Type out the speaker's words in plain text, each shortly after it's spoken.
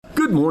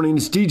Good morning,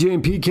 it's DJ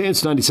and PK.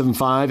 It's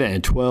 97.5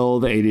 and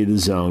 1280 The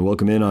Zone.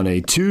 Welcome in on a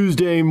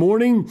Tuesday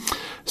morning.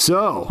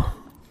 So,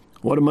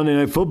 what a Monday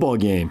Night Football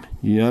game.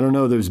 I don't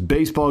know, there's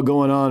baseball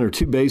going on, or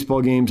two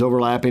baseball games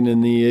overlapping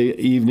in the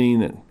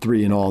evening,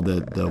 three in all.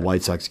 The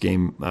White Sox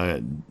game,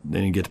 they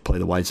didn't get to play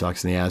the White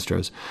Sox and the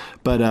Astros.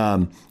 But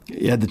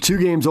you had the two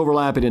games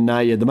overlapping at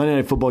night. You had the Monday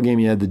Night Football game,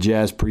 you had the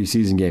Jazz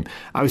preseason game.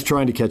 I was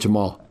trying to catch them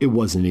all. It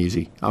wasn't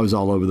easy. I was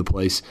all over the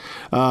place.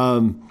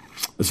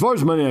 As far as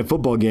the Monday Night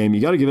Football game,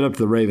 you got to give it up to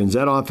the Ravens.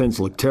 That offense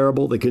looked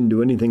terrible. They couldn't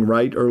do anything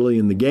right early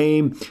in the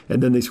game,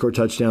 and then they scored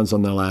touchdowns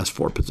on their last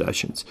four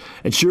possessions.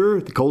 And sure,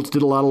 the Colts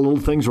did a lot of little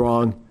things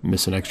wrong,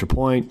 missed an extra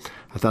point.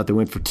 I thought they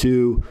went for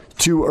two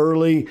too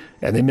early,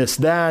 and they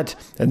missed that.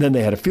 And then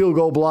they had a field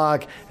goal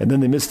block, and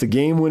then they missed the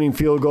game-winning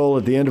field goal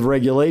at the end of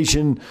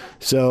regulation,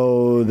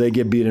 so they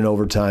get beat in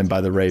overtime by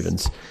the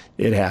Ravens.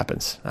 It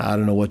happens. I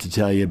don't know what to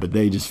tell you, but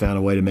they just found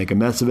a way to make a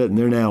mess of it, and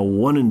they're now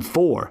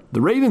 1-4.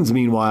 The Ravens,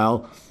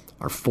 meanwhile,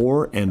 are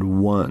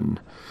 4-1.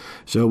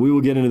 So we will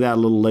get into that a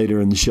little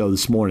later in the show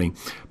this morning.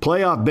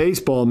 Playoff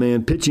baseball,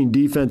 man, pitching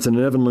defense and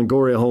an Evan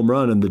Longoria home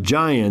run, and the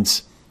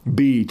Giants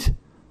beat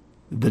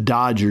the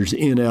Dodgers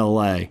in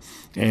L.A.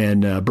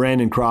 And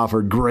Brandon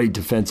Crawford, great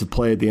defensive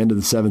play at the end of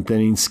the seventh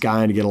inning,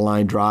 skying to get a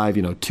line drive,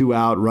 2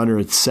 out, runner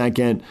at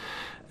second.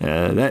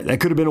 That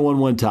could have been a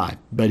 1-1 tie,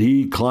 but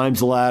he climbs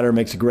the ladder,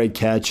 makes a great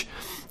catch.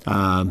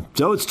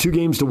 So it's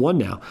 2-1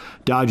 now.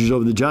 Dodgers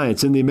over the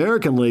Giants. In the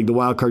American League, the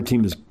wild card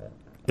team is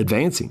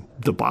advancing.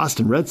 The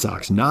Boston Red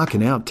Sox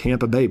knocking out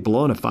Tampa Bay,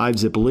 blowing a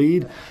 5-zip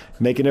lead,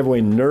 making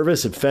everyone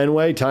nervous at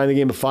Fenway, tying the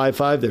game at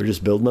 5-5. They were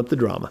just building up the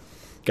drama.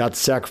 Got the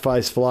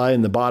sacrifice fly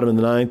in the bottom of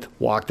the ninth,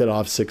 walked it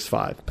off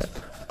 6-5.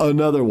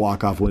 Another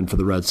walk-off win for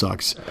the Red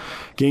Sox.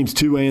 Games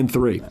 3 and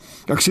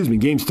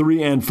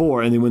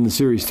 4, and they win the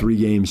series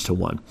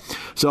 3-1.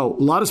 So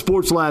a lot of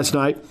sports last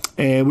night,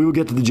 and we will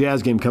get to the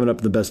Jazz game coming up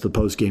in the Best of the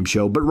Post-Game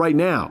show. But right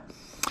now,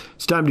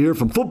 it's time to hear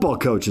from football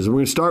coaches. We're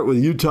going to start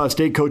with Utah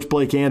State coach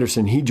Blake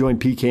Anderson. He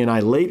joined PK and I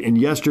late in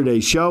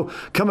yesterday's show,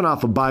 coming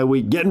off a bye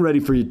week, getting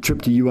ready for your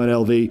trip to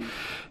UNLV.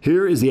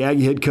 Here is the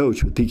Aggie head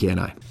coach with PK and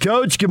I.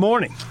 Coach, good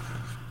morning.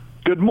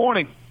 Good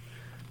morning.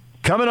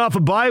 Coming off a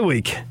bye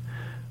week,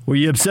 were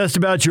you obsessed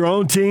about your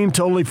own team,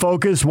 totally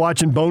focused,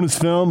 watching bonus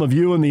film of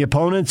you and the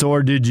opponents,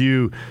 or did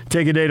you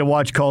take a day to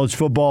watch college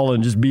football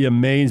and just be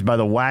amazed by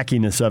the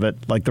wackiness of it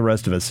like the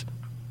rest of us?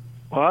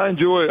 Well, I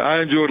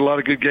enjoyed a lot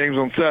of good games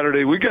on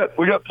Saturday. We got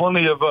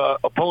plenty of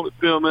opponent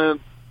film in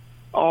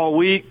all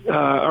week.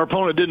 Our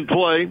opponent didn't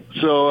play,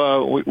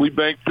 so we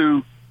banked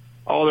through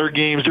all their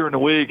games during the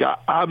week.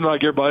 I'm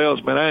like everybody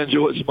else, man. I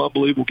enjoyed some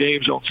unbelievable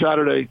games on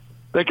Saturday.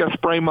 I think I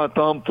sprained my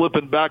thumb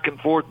flipping back and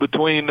forth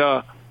between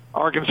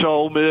Arkansas,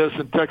 Ole Miss,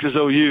 and Texas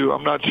OU.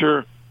 I'm not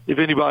sure if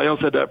anybody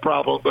else had that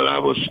problem,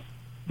 but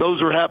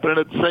those were happening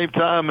at the same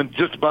time and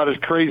just about as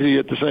crazy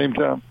at the same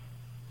time.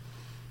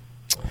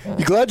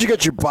 You glad you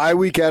got your bye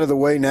week out of the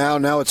way now?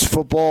 Now it's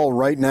football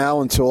right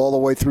now until all the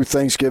way through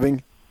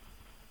Thanksgiving?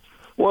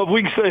 Well, if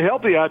we can stay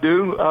healthy, I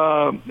do.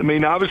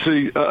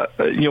 Obviously,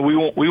 we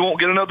won't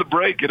get another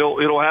break.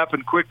 It'll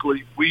happen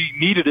quickly. We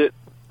needed it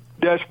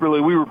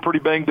desperately. We were pretty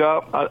banged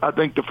up. I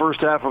think the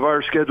first half of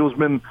our schedule has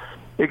been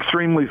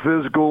extremely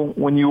physical.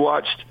 When you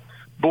watched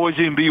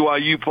Boise and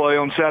BYU play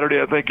on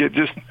Saturday, I think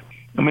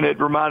it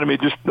reminded me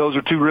just those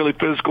are two really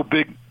physical,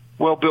 big,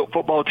 well-built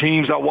football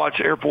teams. I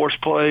watched Air Force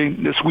play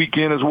this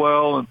weekend as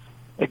well, and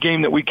a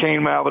game that we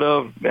came out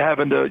of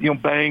having to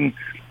bang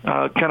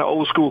kind of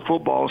old-school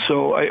football.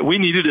 So we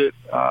needed it.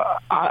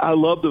 I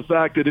love the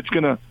fact that it's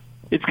gonna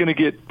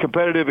get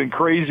competitive and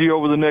crazy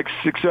over the next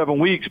 6-7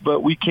 weeks,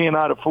 but we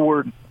cannot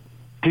afford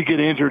to get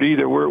injured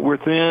either. We're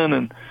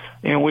thin,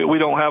 and we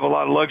don't have a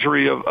lot of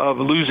luxury of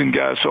losing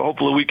guys. So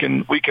hopefully we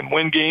can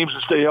win games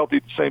and stay healthy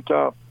at the same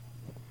time.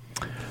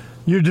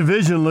 Your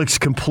division looks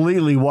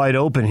completely wide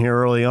open here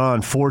early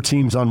on. 4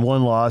 teams on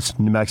 1 loss.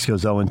 New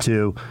Mexico's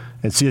 0-2.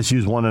 And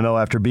CSU's 1-0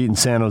 after beating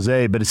San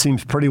Jose. But it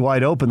seems pretty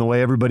wide open the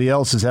way everybody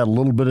else has had a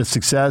little bit of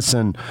success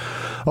and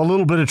a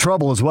little bit of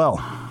trouble as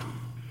well.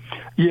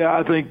 Yeah,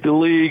 I think the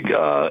league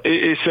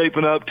is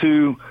shaping up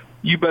to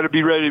you better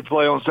be ready to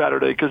play on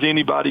Saturday because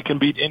anybody can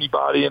beat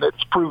anybody, and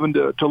it's proven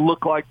to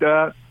look like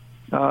that.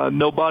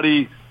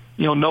 Nobody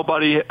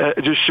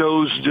just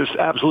shows just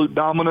absolute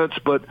dominance,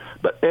 but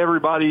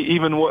everybody,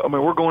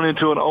 we're going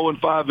into an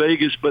 0-5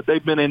 Vegas, but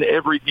they've been in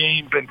every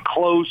game, been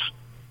close,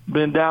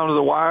 been down to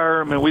the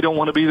wire. We don't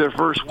want to be their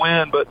first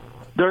win, but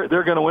they're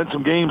going to win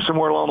some games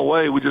somewhere along the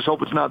way. We just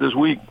hope it's not this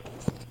week.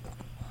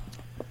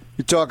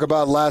 You talk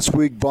about last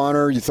week,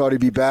 Bonner. You thought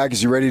he'd be back.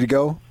 Is he ready to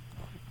go?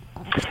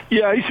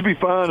 Yeah, he should be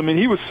fine.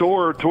 He was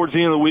sore towards the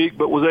end of the week,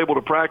 but was able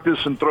to practice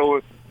and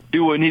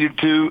do what he needed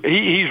to.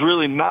 He's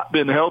really not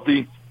been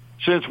healthy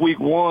since week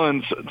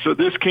 1, so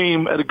this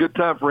came at a good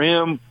time for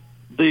him.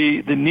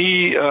 The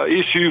knee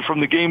issue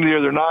from the game the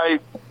other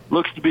night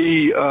looks to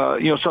be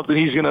something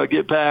he's going to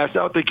get past. I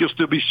don't think he'll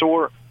still be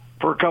sore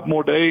for a couple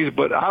more days,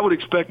 but I would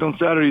expect on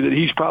Saturday that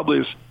he's probably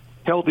as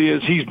healthy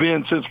as he's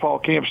been since fall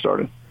camp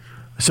started.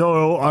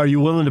 So are you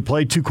willing to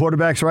play two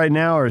quarterbacks right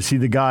now, or is he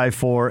the guy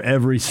for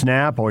every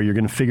snap, or you're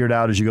going to figure it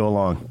out as you go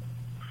along?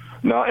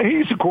 No,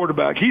 he's the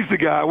quarterback. He's the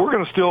guy. We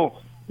are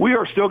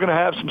still going to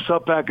have some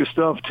sub-package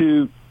stuff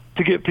to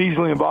get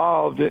Peasley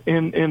involved,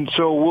 and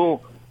so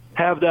we'll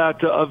have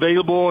that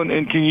available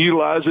and can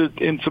utilize it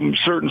in some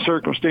certain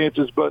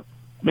circumstances. But,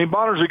 I mean,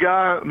 Bonner's a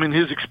guy, I mean,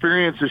 his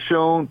experience has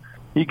shown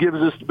he gives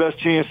us the best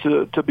chance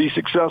to be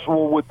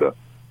successful with the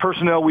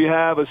personnel we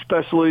have,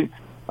 especially.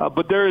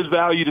 But there is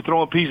value to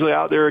throwing Peasley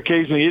out there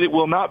occasionally. It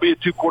will not be a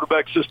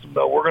two-quarterback system,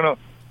 though. We're gonna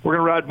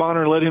ride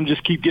Bonner and let him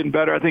just keep getting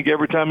better. I think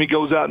every time he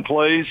goes out and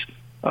plays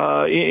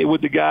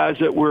with the guys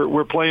that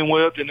we're playing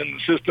with and in the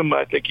system,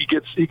 I think he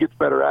gets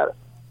better at it.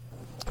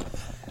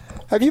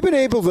 Have you been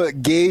able to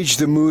gauge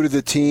the mood of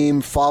the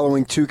team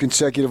following 2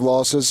 consecutive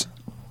losses?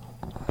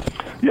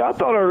 Yeah, I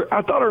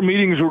thought our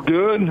meetings were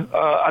good.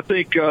 I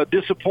think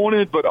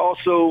disappointed, but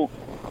also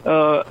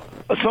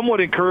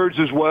somewhat encouraged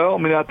as well. I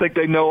mean, I think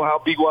they know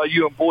how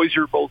BYU and Boise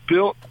are both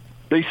built.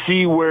 They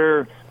see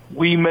where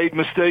we made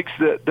mistakes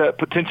that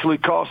potentially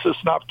cost us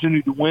an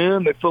opportunity to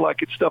win. They feel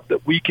like it's stuff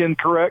that we can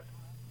correct.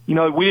 You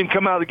know, we didn't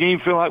come out of the game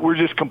feeling like we're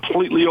just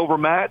completely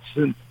overmatched,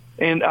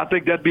 and I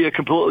think that'd be a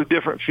completely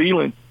different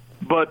feeling.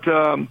 But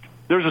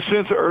there's a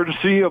sense of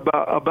urgency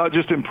about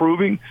just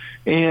improving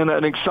and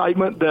an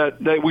excitement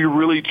that we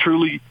really,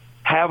 truly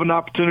have an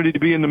opportunity to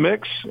be in the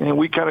mix, and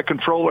we kind of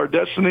control our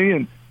destiny.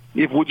 And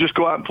if we'll just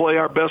go out and play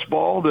our best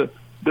ball, that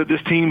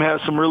this team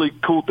has some really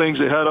cool things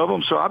ahead of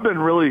them. So I've been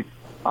really,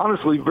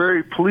 honestly,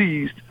 very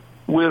pleased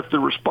with the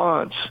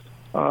response.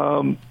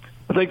 I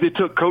think they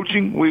took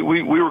coaching.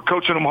 We were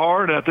coaching them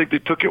hard, and I think they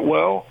took it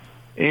well.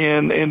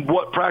 And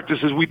what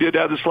practices we did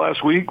have this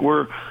last week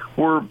were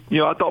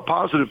I thought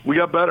positive. We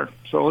got better.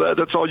 So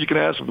that's all you can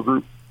ask of the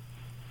group.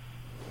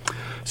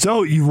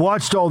 So you've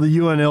watched all the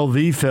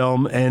UNLV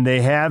film, and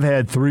they have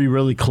had 3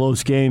 really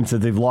close games that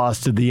they've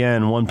lost at the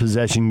end,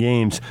 1-possession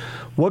games.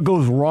 What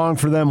goes wrong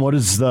for them? What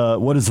is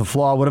the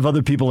flaw? What have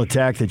other people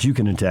attacked that you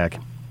can attack?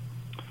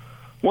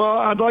 Well,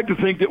 I'd like to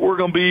think that we're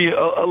going to be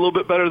a little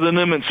bit better than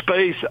them in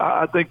space.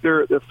 I think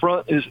their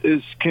front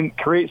can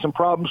create some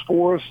problems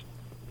for us.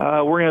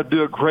 We're going to have to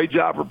do a great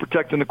job of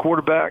protecting the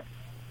quarterback.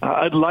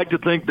 I'd like to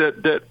think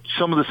that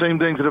some of the same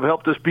things that have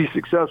helped us be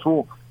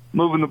successful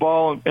moving the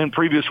ball in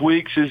previous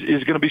weeks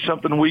is going to be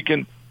something we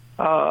can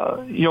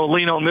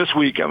lean on this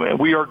week. I mean,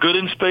 we are good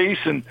in space,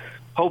 and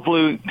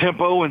hopefully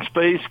tempo and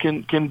space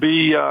can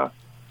be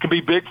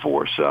big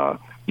for us.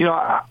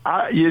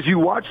 As you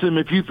watch them,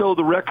 if you throw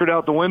the record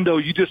out the window,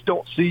 you just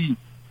don't see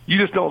an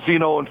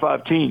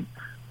 0-5 team.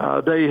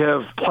 They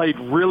have played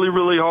really,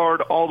 really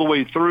hard all the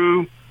way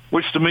through,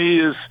 which to me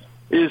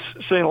is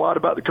saying a lot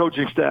about the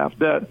coaching staff.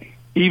 That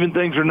even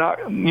things are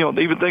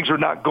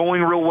not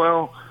going real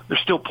well, they're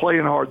still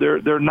playing hard.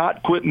 They're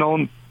not quitting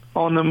on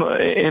them,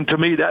 and to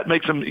me that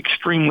makes them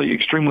extremely,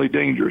 extremely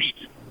dangerous.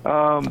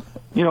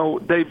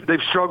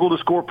 They've struggled to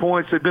score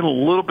points. They've been a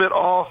little bit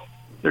off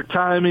their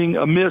timing,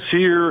 a miss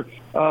here,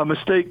 a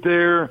mistake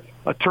there,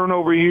 a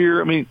turnover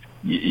here. I mean,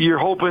 you're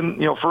hoping,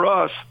 for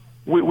us,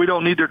 we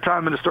don't need their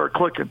timing to start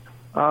clicking.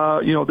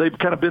 They've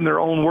kind of been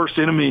their own worst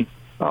enemy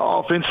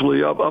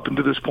offensively up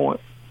until this point.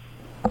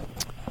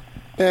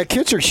 Yeah,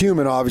 kids are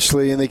human,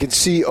 obviously, and they can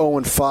see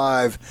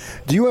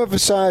 0-5. Do you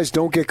emphasize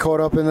don't get caught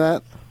up in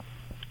that?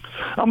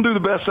 I'm going to do the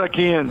best I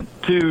can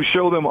to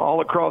show them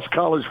all across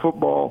college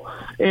football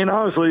and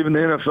honestly even the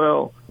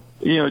NFL.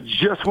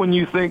 Just when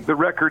you think the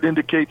record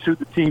indicates who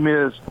the team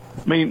is.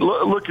 I mean,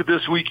 look at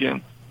this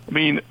weekend. I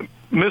mean,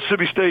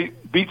 Mississippi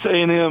State beats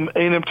A&M.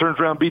 A&M turns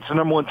around, beats the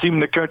number 1 team in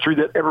the country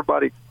that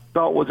everybody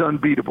thought was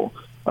unbeatable.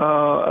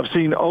 I've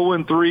seen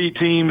 0-3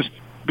 teams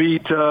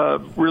beat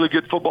really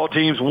good football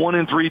teams,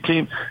 1-3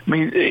 teams. I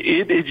mean,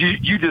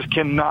 you just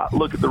cannot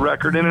look at the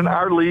record. And in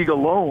our league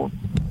alone,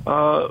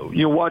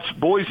 watch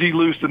Boise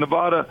lose to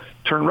Nevada,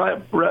 turn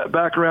right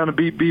back around and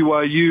beat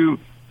BYU.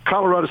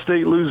 Colorado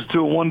State loses to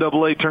a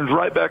 1AA, turns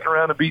right back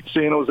around and beats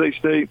San Jose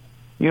State.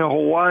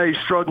 Hawaii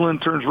struggling,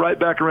 turns right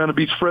back around and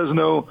beats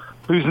Fresno,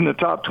 who's in the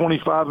top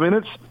 25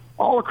 minutes.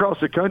 All across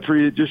the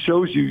country, it just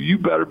shows you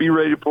better be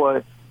ready to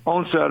play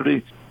on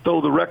Saturday, throw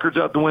the records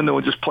out the window,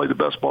 and just play the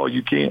best ball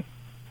you can.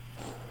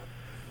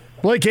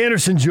 Blake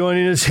Anderson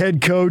joining us,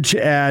 head coach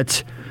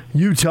at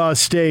Utah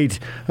State.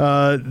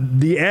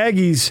 The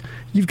Aggies,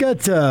 you've got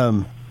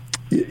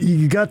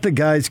the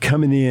guys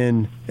coming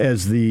in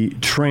as the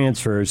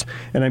transfers,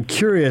 and I'm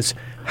curious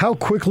how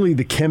quickly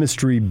the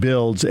chemistry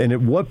builds and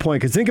at what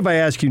point, because think if I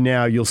ask you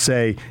now, you'll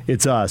say,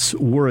 it's us,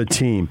 we're a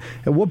team.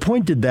 At what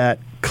point did that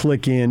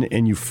click in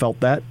and you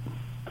felt that?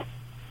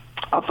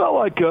 I felt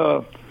like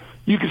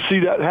you could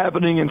see that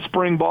happening in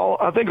spring ball.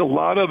 I think a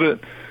lot of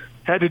it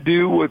had to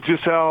do with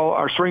just how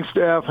our strength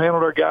staff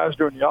handled our guys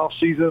during the off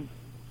season.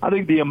 I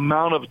think the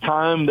amount of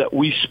time that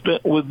we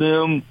spent with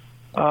them,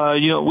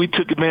 we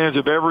took advantage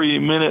of every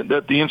minute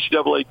that the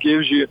NCAA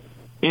gives you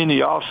in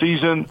the off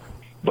season.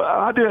 But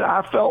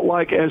I felt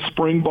like as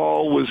spring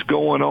ball was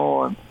going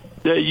on,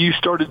 that you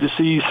started to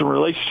see some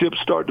relationships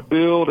start to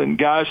build and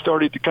guys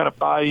started to kind of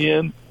buy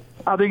in.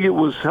 I think it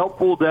was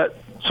helpful that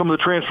some of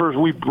the transfers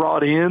we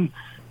brought in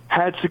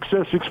had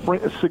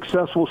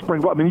successful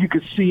spring ball. I mean, you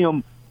could see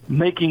them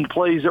making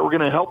plays that were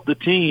going to help the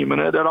team,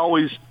 and that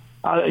always,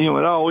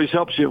 it always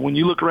helps you when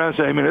you look around and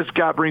say, "I mean, this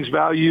guy brings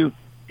value.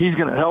 He's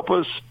going to help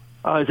us."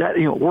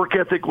 Work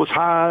ethic was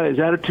high. His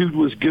attitude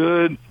was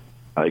good.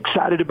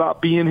 Excited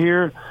about being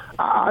here.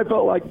 I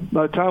felt like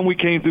by the time we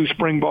came through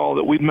spring ball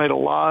that we'd made a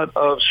lot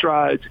of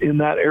strides in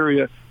that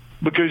area.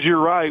 Because you're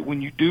right,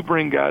 when you do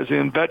bring guys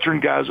in, veteran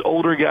guys,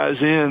 older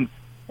guys in,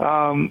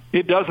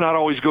 it does not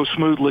always go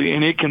smoothly,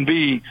 and it can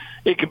be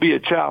a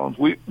challenge.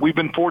 We've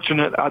been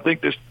fortunate. I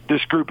think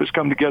this group has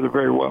come together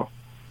very well.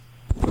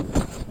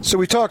 So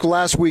we talked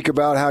last week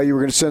about how you were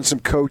going to send some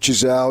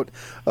coaches out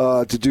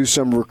to do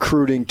some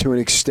recruiting to an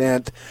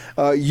extent.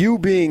 You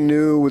being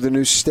new with a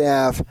new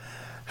staff,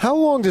 how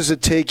long does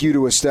it take you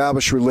to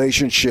establish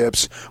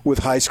relationships with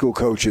high school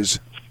coaches?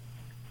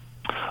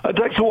 It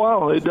takes a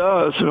while. It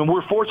does. And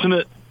we're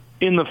fortunate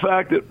in the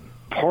fact that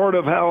part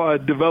of how I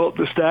developed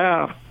the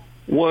staff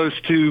was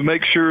to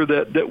make sure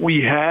that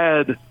we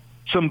had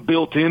some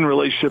built-in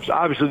relationships.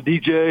 Obviously,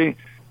 DJ,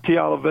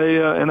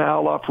 Tialavea, and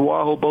Al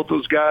Lafuaho, both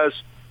those guys,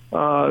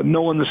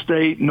 knowing the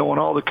state, knowing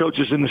all the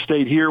coaches in the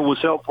state here was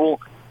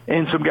helpful,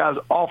 and some guys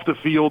off the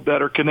field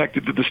that are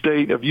connected to the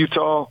state of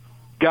Utah.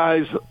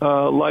 Guys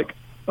like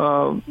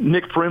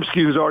Nick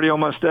Perimsky, who's already on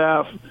my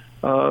staff,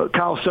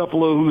 Kyle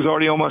Cepalo, who's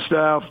already on my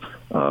staff,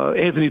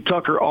 Anthony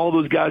Tucker, all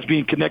those guys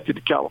being connected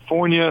to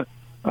California.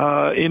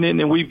 And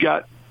then we've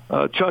got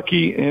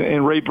Chucky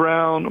and Ray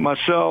Brown,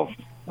 myself,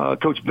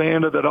 Coach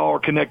Banda, that all are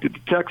connected to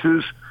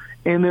Texas.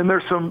 And then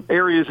there's some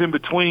areas in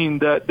between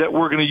that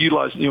we're going to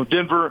utilize.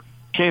 Denver,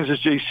 Kansas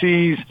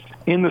JCs,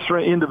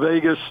 into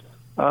Vegas.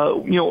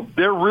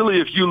 They're really,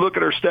 if you look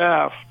at our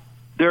staff,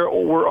 there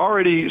were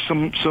already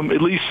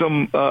at least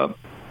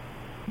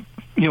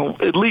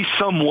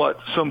somewhat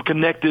some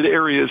connected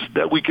areas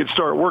that we could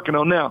start working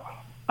on. Now,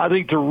 I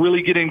think to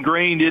really get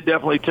ingrained, it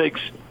definitely takes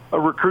a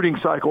recruiting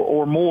cycle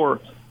or more.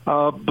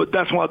 But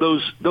that's why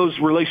those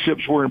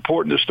relationships were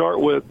important to start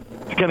with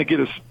to kind of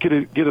get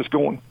us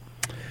going.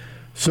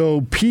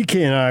 So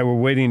PK and I were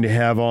waiting to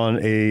have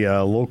on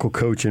a local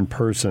coach in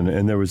person,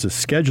 and there was a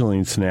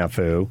scheduling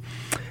snafu.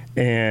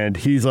 And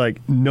he's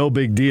like, "No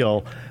big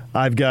deal.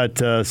 I've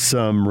got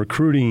some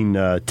recruiting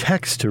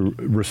text to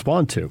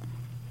respond to."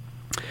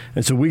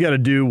 And so we got to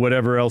do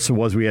whatever else it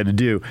was we had to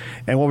do.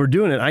 And while we're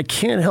doing it, I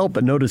can't help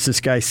but notice this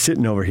guy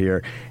sitting over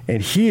here,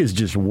 and he is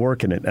just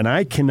working it. And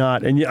I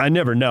cannot, and I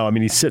never know. I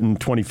mean, he's sitting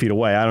 20 feet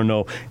away. I don't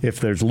know if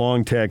there's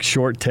long text,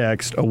 short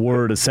text, a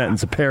word, a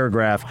sentence, a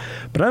paragraph.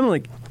 But I'm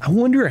like, I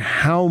wonder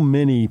how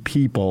many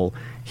people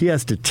he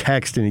has to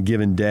text in a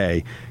given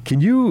day.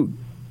 Can you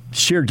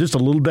share just a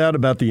little bit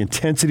about the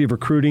intensity of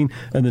recruiting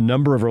and the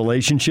number of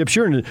relationships?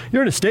 You're in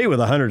a state with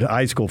 100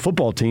 high school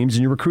football teams,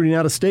 and you're recruiting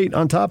out of state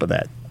on top of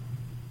that.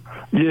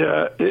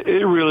 Yeah,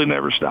 it really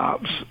never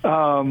stops.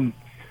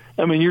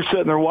 I mean, you're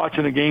sitting there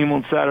watching a game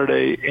on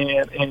Saturday,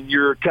 and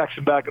you're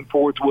texting back and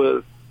forth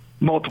with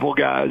multiple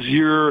guys.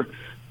 You're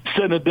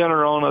sitting at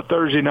dinner on a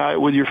Thursday night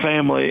with your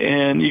family,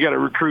 and you got a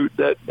recruit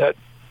that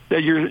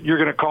you're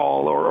going to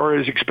call or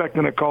is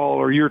expecting a call,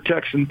 or you're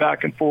texting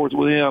back and forth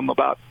with him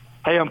about,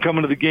 "Hey, I'm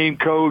coming to the game,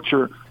 coach,"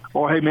 or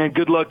 "Hey, man,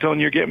 good luck on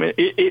your game."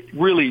 It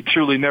really,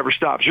 truly never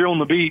stops. You're on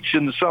the beach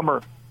in the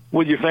summer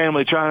with your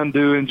family trying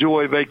to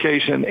enjoy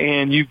vacation,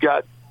 and you've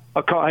got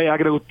a call. "Hey, I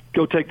got to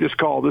go take this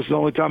call. This is the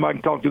only time I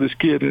can talk to this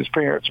kid and his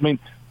parents." I mean,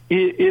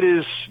 it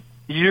is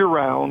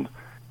year-round.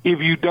 If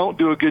you don't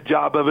do a good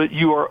job of it,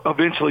 you are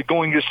eventually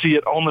going to see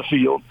it on the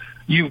field.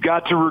 You've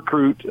got to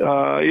recruit.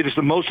 It is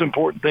the most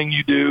important thing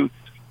you do,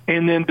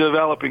 and then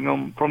developing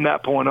them from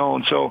that point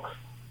on. So,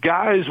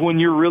 guys, when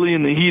you're really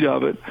in the heat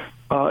of it,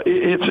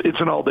 it's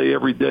an all-day,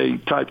 every-day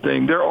type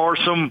thing. There are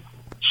some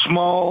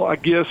small, I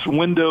guess,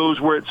 windows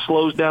where it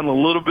slows down a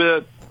little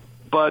bit,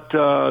 but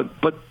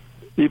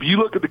if you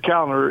look at the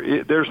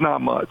calendar, there's not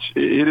much.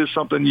 It is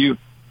something you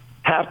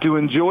have to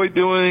enjoy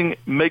doing,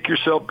 make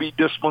yourself be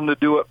disciplined to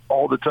do it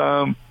all the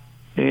time,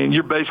 and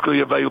you're basically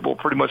available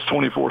pretty much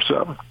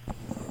 24/7.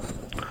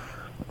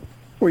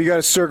 Well, you got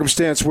a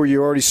circumstance where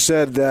you already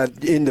said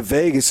that into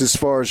Vegas as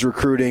far as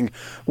recruiting.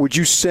 Would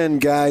you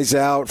send guys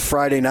out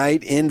Friday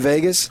night in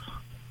Vegas?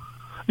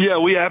 Yeah,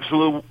 we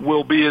absolutely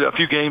will be at a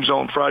few games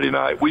on Friday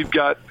night. We've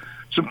got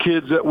some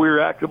kids that we're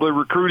actively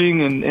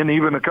recruiting, and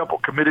even a couple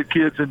committed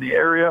kids in the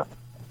area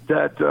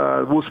that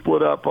we'll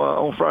split up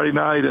on Friday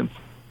night, and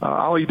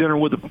I'll eat dinner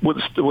with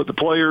the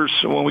players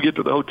when we get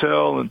to the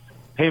hotel, and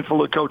a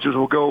handful of coaches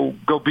will go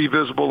be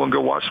visible and go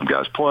watch some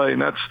guys play,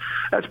 and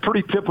that's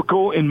pretty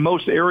typical in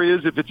most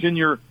areas. If it's in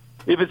your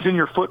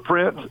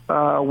footprint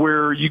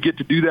where you get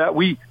to do that,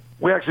 we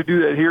actually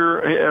do that here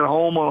at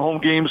home on home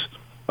games.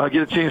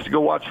 Get a chance to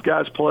go watch the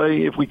guys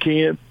play if we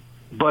can.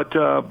 But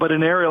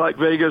an area like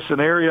Vegas,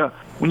 an area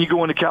when you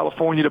go into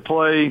California to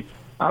play,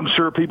 I'm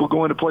sure people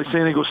going to play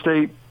San Diego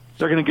State,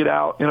 they're going to get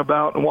out and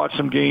about and watch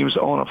some games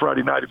on a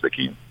Friday night if they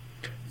can.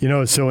 You know,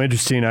 it's so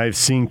interesting. I've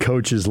seen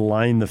coaches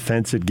line the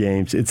fence at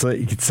games. It's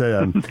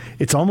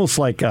almost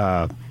like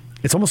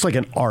it's almost like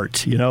an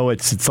art,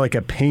 it's like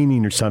a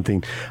painting or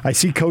something. I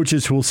see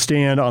coaches who will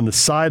stand on the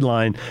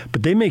sideline,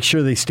 but they make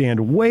sure they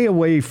stand way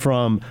away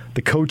from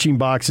the coaching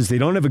boxes. They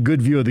don't have a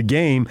good view of the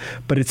game,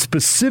 but it's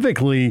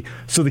specifically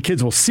so the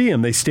kids will see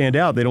them. They stand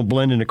out. They don't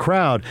blend in a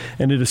crowd.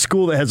 And at a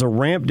school that has a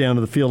ramp down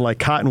to the field like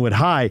Cottonwood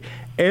High,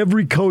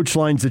 every coach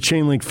lines the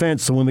chain link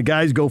fence, so when the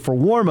guys go for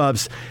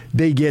warm-ups,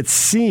 they get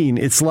seen.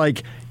 It's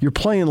like you're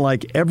playing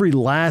like every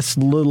last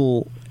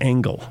little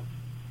angle.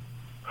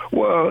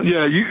 Well,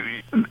 yeah,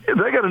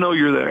 they got to know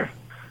you're there.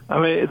 I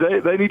mean,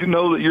 they need to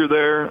know that you're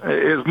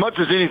there as much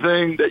as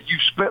anything, that you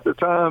spent the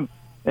time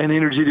and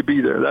energy to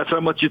be there. That's how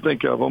much you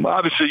think of them.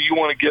 Obviously, you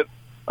want to get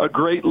a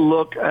great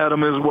look at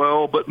them as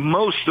well, but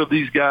most of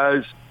these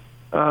guys,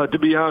 to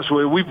be honest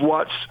with you, we've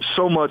watched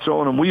so much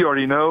on them. We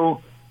already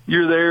know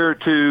you're there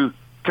to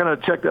kind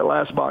of check that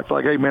last box.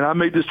 Like, hey, man, I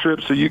made this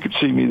trip so you could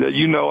see me, that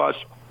you know us.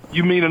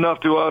 You mean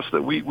enough to us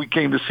that we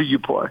came to see you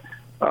play.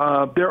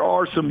 There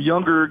are some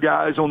younger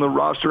guys on the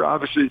roster.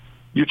 Obviously,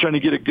 you're trying to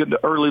get a good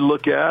early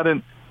look at,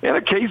 and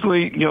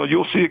occasionally,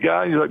 you'll see a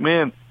guy and you're like,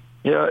 man,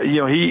 yeah,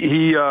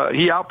 he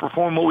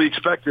outperformed what we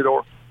expected,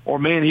 or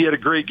man, he had a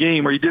great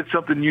game, or he did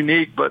something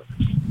unique. But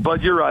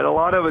you're right. A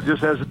lot of it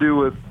just has to do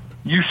with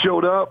you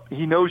showed up.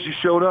 He knows you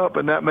showed up,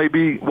 and that may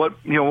be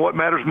what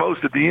matters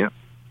most at the end.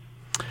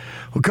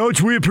 Well,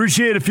 Coach, we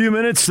appreciate a few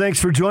minutes.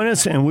 Thanks for joining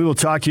us, and we will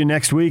talk to you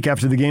next week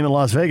after the game in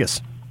Las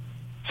Vegas.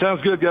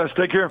 Sounds good, guys.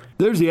 Take care.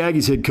 There's the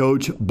Aggies head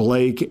coach,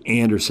 Blake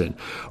Anderson.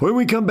 When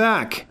we come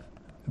back,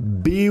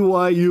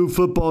 BYU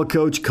football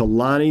coach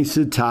Kalani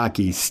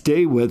Sitake.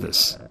 Stay with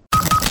us.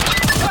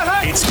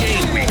 It's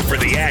game week for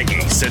the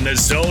Aggies, and the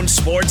Zone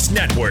Sports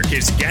Network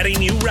is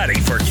getting you ready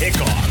for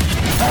kickoff.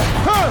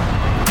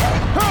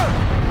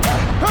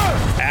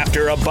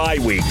 After a bye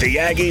week, the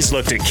Aggies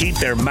look to keep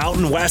their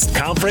Mountain West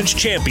Conference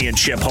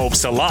championship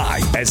hopes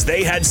alive as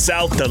they head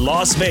south to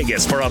Las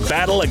Vegas for a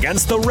battle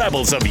against the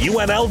Rebels of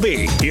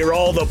UNLV. Hear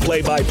all the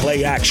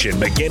play-by-play action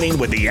beginning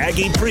with the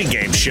Aggie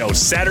pregame show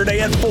Saturday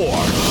at 4.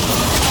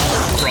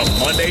 From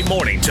Monday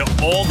morning to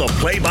all the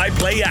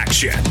play-by-play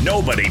action,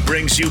 nobody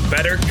brings you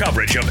better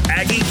coverage of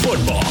Aggie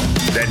football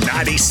than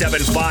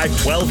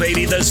 97.5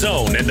 1280 The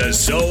Zone and the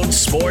Zone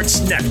Sports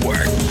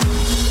Network.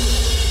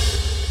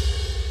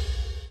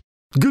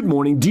 Good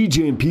morning,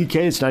 DJ and PK.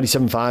 It's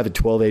 97.5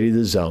 at 1280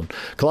 The Zone.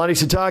 Kalani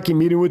Sitake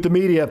meeting with the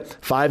media.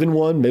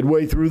 5-1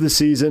 midway through the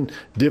season.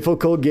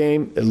 Difficult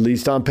game, at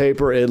least on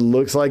paper. It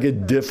looks like a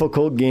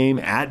difficult game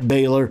at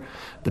Baylor.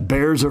 The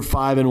Bears are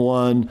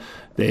 5-1.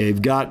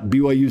 They've got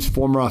BYU's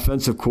former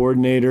offensive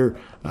coordinator,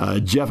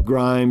 Jeff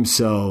Grimes.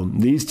 So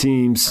these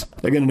teams,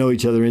 they're going to know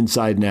each other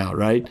inside and out,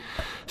 right?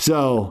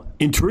 So,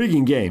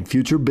 intriguing game.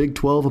 Future Big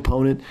 12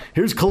 opponent.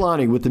 Here's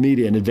Kalani with the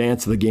media in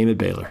advance of the game at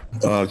Baylor.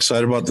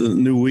 Excited about the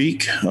new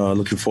week.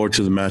 Looking forward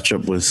to the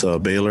matchup with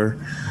Baylor.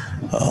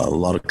 A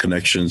lot of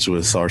connections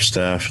with our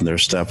staff and their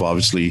staff,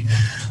 obviously.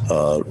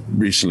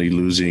 Recently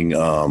losing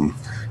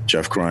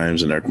Jeff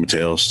Grimes and Eric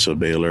Mateos to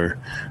Baylor.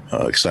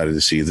 Excited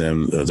to see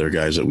them. They're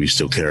guys that we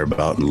still care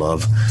about and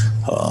love.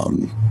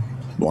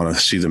 Want to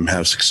see them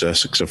have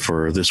success, except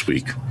for this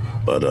week.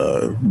 But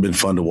been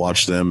fun to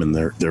watch them and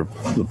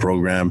the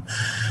program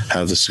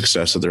have the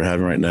success that they're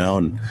having right now.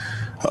 And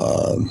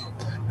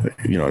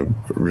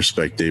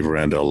respect Dave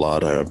Aranda a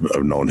lot. I've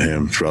known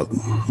him throughout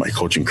my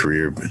coaching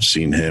career,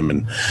 seen him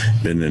and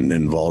been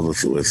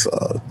involved with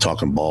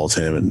talking ball with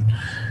him,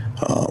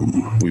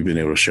 and we've been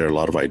able to share a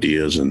lot of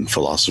ideas and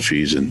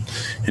philosophies in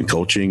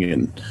coaching.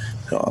 And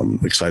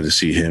excited to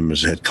see him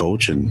as head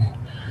coach, and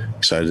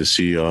excited to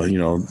see the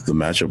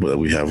matchup that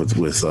we have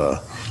with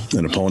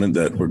an opponent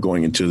that we're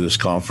going into this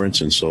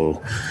conference. And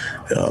so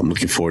I'm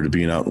looking forward to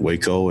being out in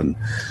Waco and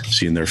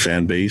seeing their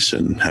fan base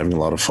and having a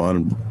lot of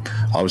fun.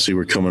 Obviously,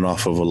 we're coming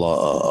off of a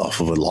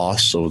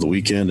loss over the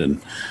weekend,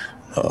 and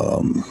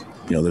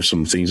there's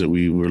some things that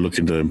we're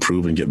looking to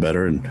improve and get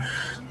better. And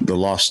the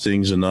loss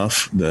stings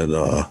enough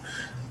that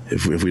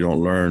if we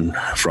don't learn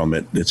from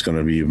it, it's going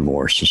to be even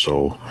worse. And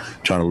so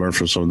trying to learn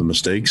from some of the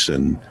mistakes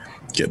and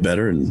get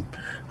better, and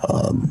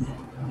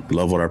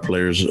love what our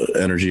players'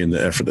 energy and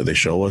the effort that they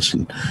show us,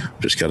 and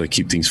just got to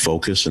keep things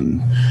focused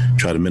and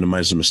try to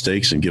minimize the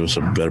mistakes and give us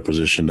a better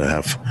position to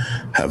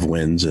have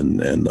wins.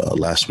 And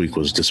last week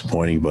was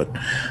disappointing, but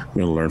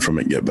we're going to learn from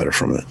it and get better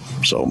from it.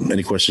 So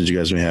any questions you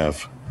guys may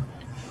have?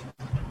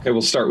 Okay,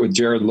 we'll start with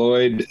Jared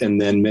Lloyd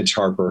and then Mitch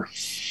Harper.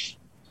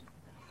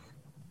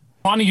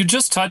 Lonnie, you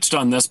just touched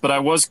on this, but I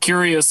was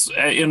curious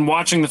in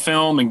watching the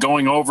film and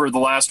going over the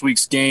last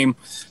week's game,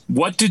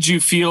 what did you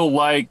feel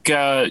like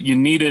you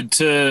needed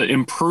to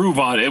improve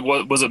on?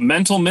 Was it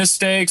mental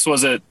mistakes?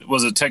 Was it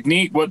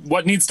technique?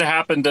 What needs to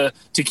happen to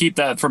keep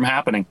that from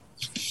happening?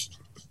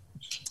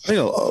 I think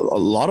a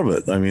lot of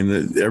it. I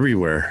mean,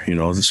 everywhere,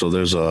 so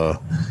there's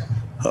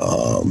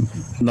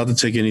not to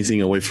take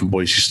anything away from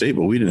Boise State,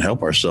 but we didn't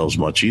help ourselves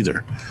much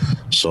either.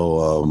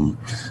 So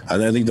I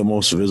think the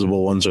most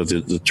visible ones are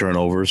the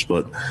turnovers.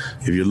 But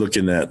if you're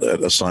looking at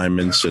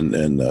assignments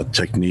and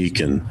technique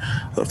and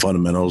the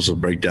fundamentals of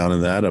breakdown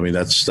in that, I mean,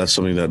 that's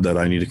something that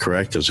I need to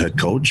correct as head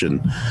coach.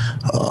 And,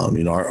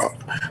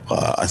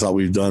 I thought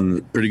we've done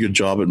a pretty good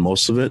job at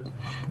most of it.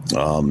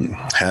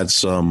 Had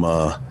some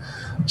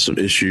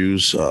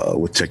issues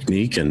with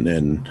technique,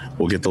 and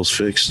we'll get those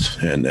fixed.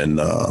 And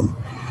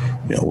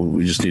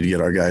we just need to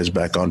get our guys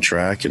back on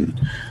track. And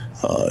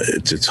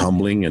it's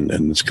humbling, and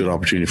it's a good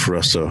opportunity for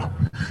us to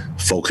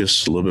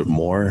focus a little bit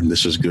more. And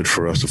this is good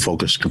for us to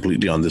focus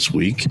completely on this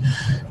week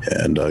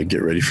and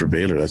get ready for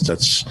Baylor.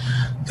 That's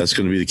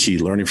going to be the key: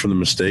 learning from the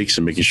mistakes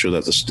and making sure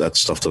that that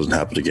stuff doesn't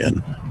happen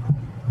again.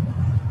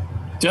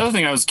 The other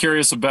thing I was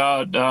curious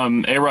about,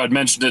 A-Rod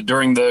mentioned it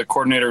during the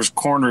Coordinator's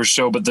Corner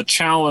show, but the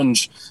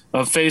challenge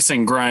of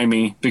facing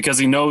Grimy, because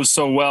he knows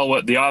so well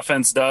what the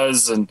offense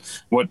does and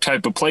what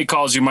type of play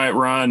calls you might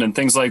run and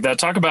things like that.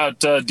 Talk about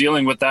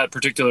dealing with that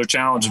particular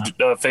challenge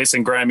of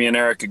facing Grimy and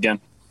Eric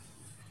again.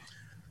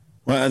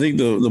 Well, I think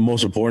the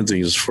most important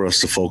thing is for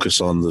us to focus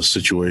on the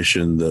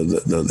situation,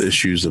 the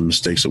issues, the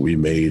mistakes that we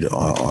made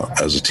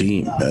as a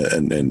team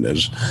and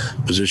as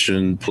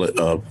position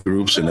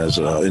groups and as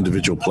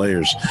individual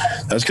players.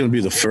 That's going to be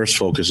the first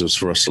focus, is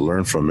for us to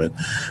learn from it.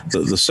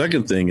 The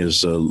second thing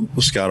is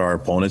scout our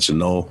opponents and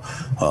know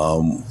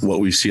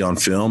what we see on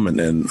film.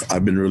 And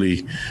I've been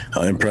really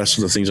impressed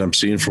with the things I'm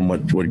seeing from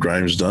what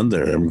Grime's done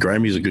there. I mean,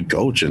 Grimey's a good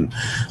coach, and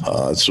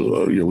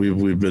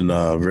we've been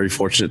very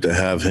fortunate to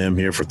have him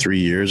here for 3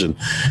 years, and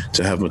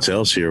to have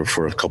Mateos here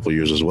for a couple of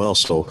years as well.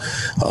 So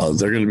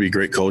they're going to be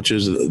great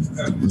coaches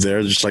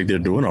there, just like they're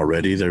doing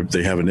already.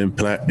 They have an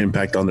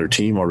impact on their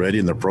team already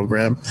in their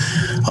program,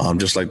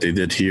 just like they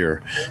did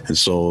here. And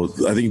so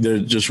I think we're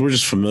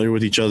just familiar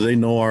with each other. They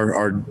know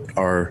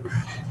our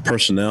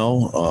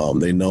personnel.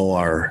 They know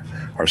our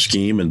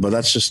scheme, but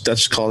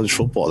that's college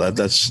football.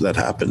 That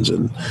happens,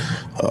 and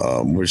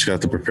we just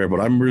got to prepare. But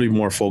I'm really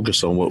more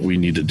focused on what we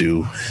need to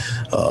do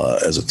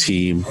as a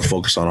team.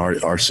 Focus on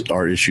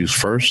our issues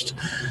first,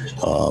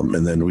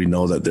 and then we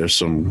know that there's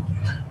some.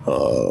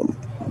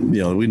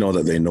 We know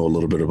that they know a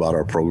little bit about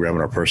our program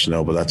and our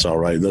personnel, but that's all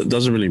right. That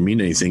doesn't really mean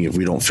anything if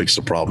we don't fix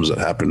the problems that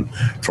happened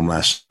from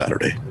last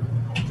Saturday.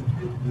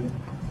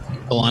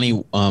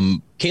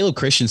 Kalani, Caleb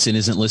Christensen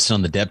isn't listed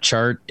on the depth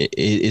chart.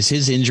 Is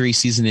his injury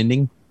season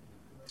ending?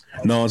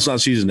 No, it's not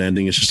season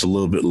ending. It's just a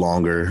little bit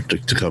longer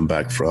to come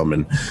back from.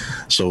 And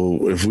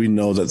so if we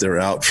know that they're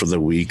out for the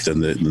week, then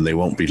they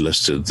won't be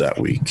listed that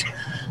week.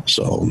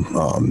 So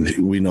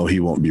we know he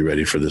won't be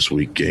ready for this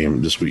week's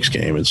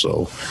game. And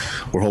so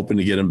we're hoping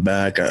to get him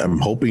back. I'm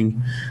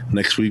hoping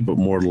next week, but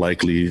more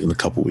likely in a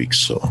couple weeks.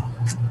 So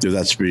if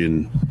that's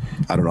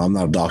I don't know, I'm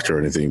not a doctor or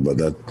anything, but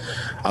that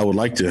I would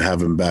like to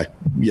have him back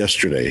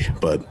yesterday.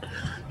 But,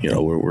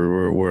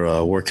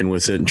 we're working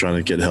with it and trying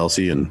to get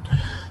healthy. And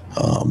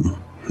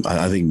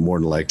I think more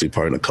than likely,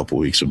 probably in a couple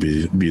weeks would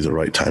be the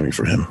right timing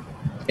for him.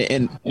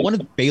 And one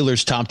of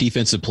Baylor's top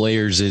defensive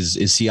players is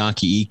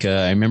Siaki Ika.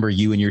 I remember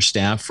you and your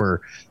staff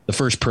were the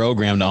first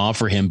program to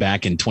offer him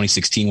back in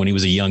 2016 when he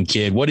was a young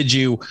kid. What did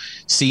you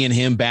see in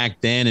him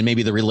back then, and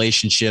maybe the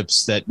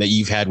relationships that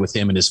you've had with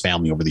him and his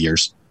family over the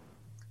years?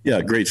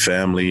 Yeah, great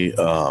family,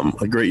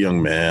 a great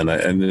young man.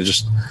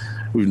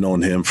 We've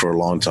known him for a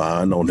long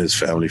time. I've known his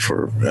family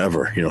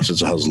forever,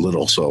 since I was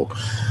little. So,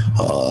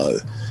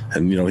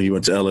 he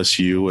went to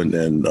LSU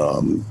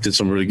and did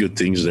some really good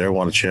things there,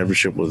 won a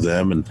championship with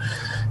them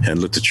and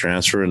looked to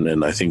transfer.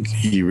 And I think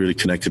he really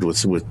connected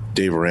with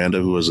Dave Aranda,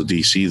 who was a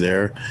DC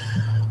there.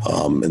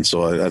 And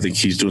so I think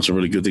he's doing some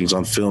really good things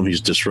on film.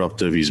 He's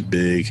disruptive. He's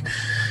big.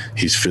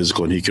 He's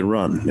physical, and he can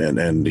run.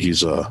 And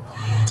he's a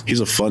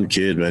fun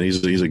kid, man.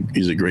 He's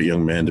a great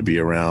young man to be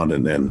around.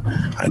 And then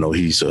I know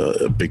he's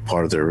a big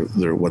part of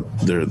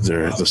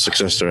the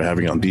success they're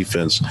having on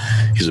defense.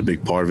 He's a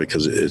big part of it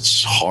because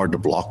it's hard to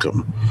block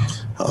him.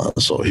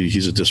 So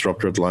he's a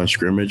disruptor at the line of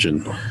scrimmage,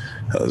 and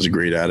has a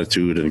great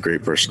attitude and a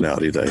great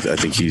personality. I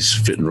think he's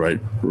fitting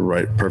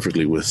right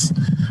perfectly with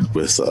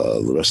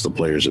the rest of the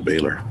players at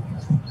Baylor.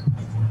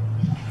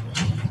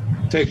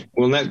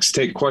 We'll next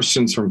take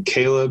questions from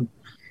Caleb,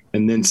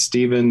 and then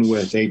Steven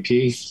with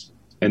AP,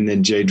 and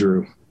then Jay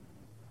Drew.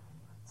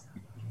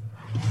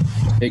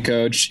 Hey,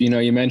 Coach.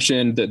 You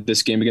mentioned that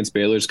this game against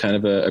Baylor is kind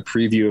of a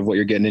preview of what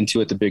you're getting into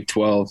at the Big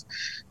 12.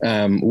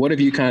 What have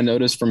you kind of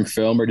noticed from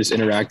film or just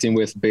interacting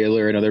with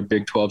Baylor and other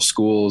Big 12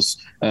 schools,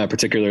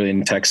 particularly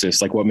in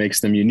Texas? Like, what makes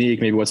them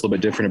unique? Maybe what's a little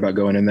bit different about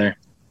going in there?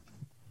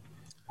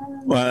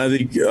 Well, I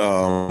think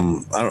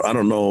I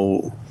don't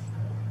know.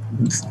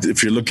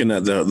 If you're looking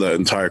at the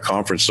entire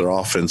conference, their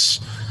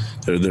offense,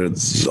 their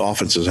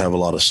offenses have a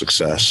lot of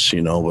success,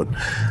 but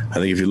I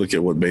think if you look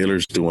at what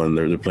Baylor's doing,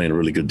 they're playing a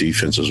really good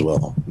defense as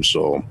well.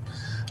 So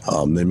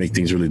They make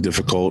things really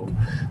difficult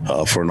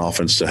for an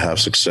offense to have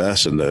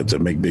success and to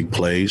make big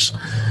plays.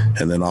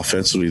 And then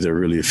offensively, they're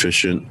really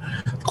efficient.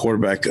 The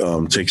quarterback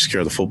takes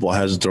care of the football,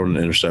 hasn't thrown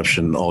an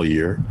interception all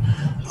year.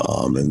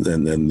 And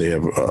then they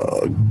have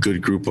a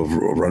good group of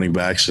running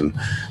backs and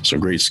some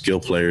great skill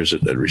players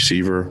at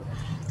receiver.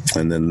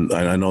 And then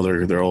I know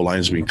their O-line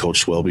is being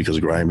coached well because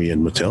Grimey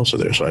and Mattel's are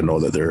there. So I know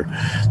that they're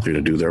going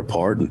to do their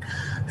part. And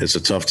it's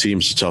a tough team.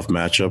 It's a tough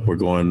matchup. We're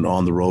going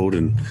on the road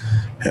and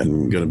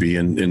going to be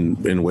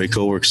in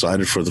Waco. We're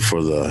excited for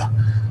the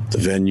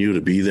venue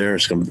to be there.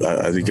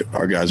 I think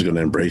our guys are going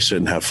to embrace it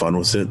and have fun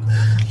with it.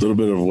 A little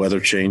bit of a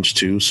weather change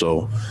too.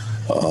 So,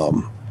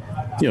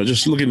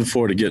 just looking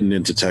forward to getting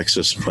into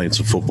Texas and playing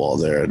some football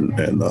there. And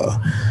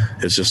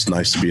it's just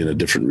nice to be in a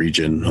different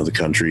region of the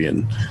country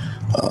and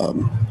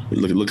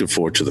looking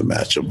forward to the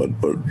matchup.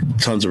 But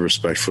tons of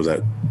respect for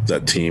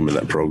that team and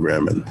that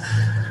program and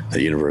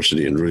that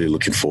university, and really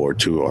looking forward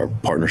to our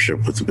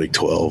partnership with the Big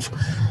 12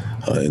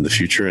 in the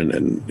future.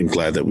 And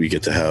glad that we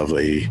get to have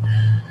an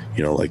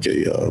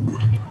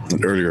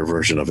earlier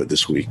version of it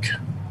this week.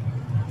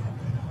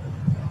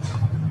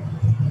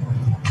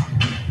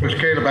 Coach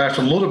Caleb asked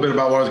a little bit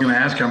about what I was going to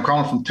ask you. I'm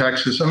calling from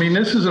Texas. I mean,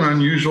 this is an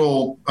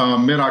unusual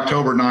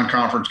mid-October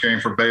non-conference game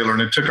for Baylor,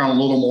 and it took on a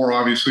little more,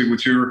 obviously,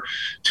 with your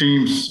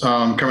teams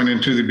coming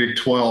into the Big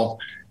 12.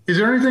 Is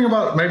there anything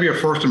about maybe a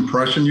first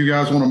impression you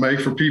guys want to make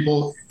for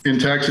people in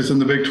Texas in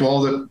the Big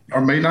 12 that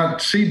or may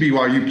not see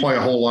BYU play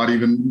a whole lot,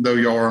 even though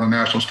y'all are on a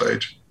national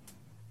stage?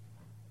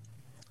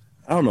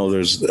 I don't know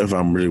if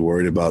I'm really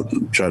worried about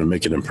trying to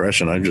make an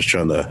impression. I'm just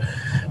trying to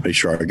make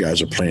sure our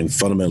guys are playing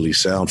fundamentally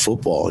sound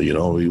football. You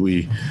know,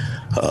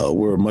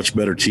 we're a much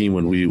better team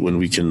when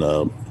we can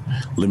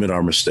limit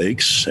our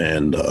mistakes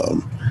and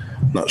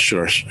not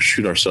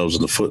shoot ourselves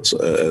in the foot,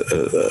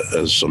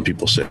 as some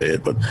people say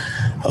it. But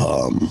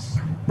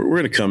we're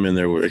going to come in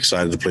there. We're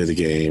excited to play the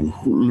game.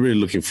 We're really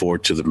looking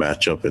forward to the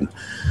matchup. And,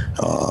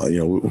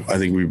 I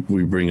think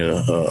we bring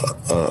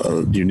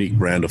a unique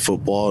brand of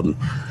football.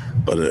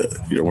 But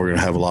we're going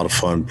to have a lot of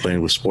fun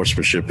playing with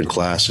sportsmanship in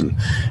class and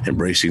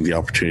embracing the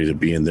opportunity to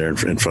be in there in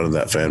front of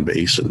that fan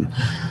base. And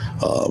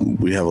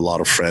we have a lot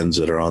of friends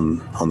that are on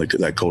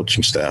that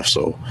coaching staff.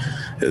 So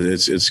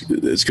it's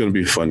going to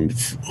be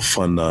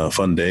a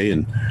fun day.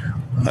 And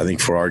I think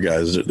for our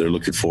guys, they're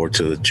looking forward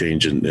to the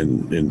change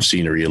in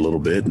scenery a little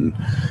bit. And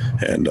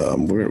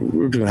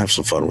we're going to have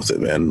some fun with it,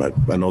 man.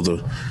 I know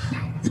there'll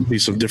be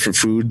some different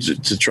foods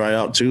to try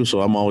out too.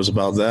 So I'm always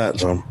about that.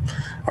 So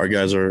our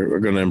guys are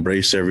going to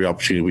embrace every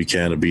opportunity we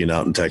can of being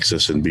out in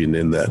Texas and being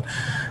in that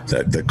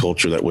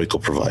culture that Waco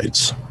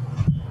provides.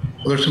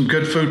 Well, there's some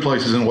good food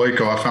places in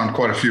Waco. I found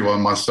quite a few of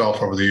them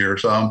myself over the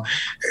years. And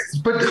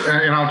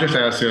I'll just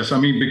ask this. I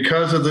mean,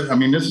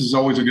 this is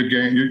always a good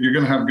game. You're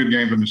going to have good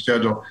games in the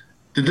schedule.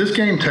 Did this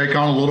game take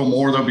on a little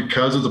more though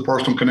because of the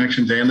personal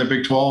connections and the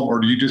Big 12, or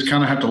do you just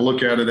kind of have to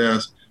look at it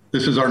as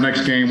this is our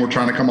next game? We're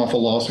trying to come off a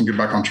loss and get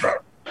back on track.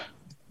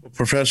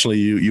 Professionally,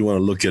 you want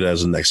to look at it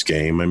as the next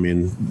game. I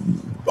mean,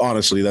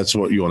 honestly, that's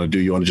what you want to do.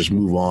 You want to just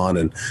move on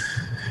and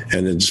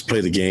then just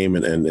play the game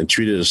and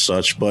treat it as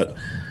such. But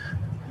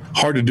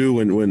hard to do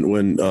when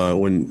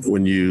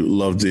you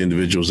love the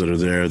individuals that are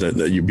there,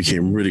 that you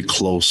became really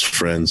close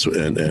friends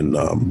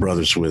and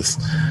brothers with.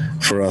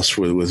 For us,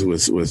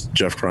 with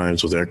Jeff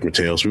Grimes, with Eric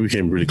Mateos, we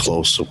became really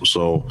close.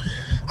 So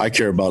I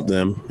care about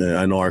them. And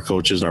I know our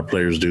coaches and our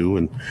players do,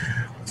 and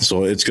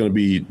so it's going to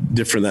be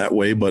different that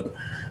way. But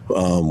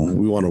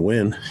we want to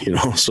win,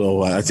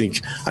 so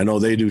I know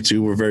they do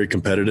too. We're very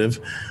competitive,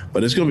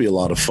 but it's going to be a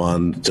lot of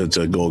fun to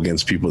go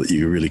against people that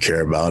you really care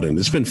about. And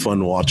it's been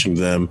fun watching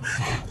them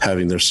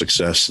having their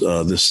success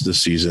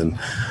this season.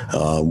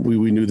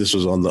 We knew this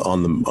was on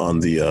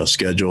the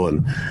schedule,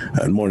 and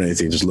more than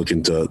anything, just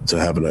looking to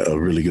having a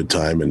really good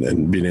time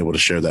and being able to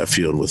share that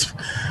field with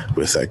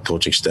that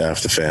coaching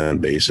staff, the fan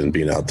base, and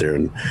being out there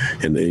and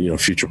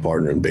future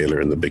partner in Baylor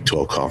in the Big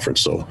 12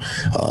 conference. So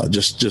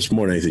just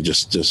more than anything,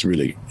 just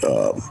really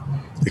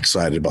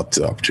excited about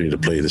the opportunity to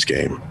play this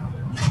game.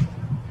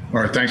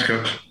 All right. Thanks,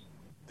 Coach.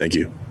 Thank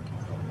you.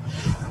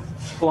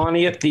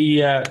 Lonnie, at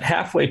the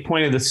halfway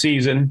point of the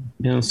season,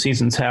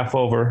 season's half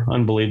over,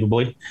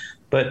 unbelievably.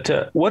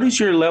 But what is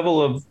your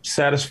level of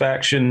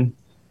satisfaction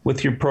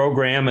with your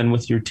program and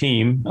with your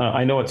team?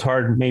 I know it's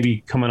hard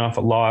maybe coming off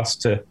a loss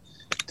to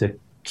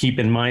keep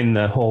in mind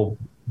the whole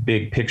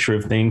big picture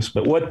of things,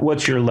 but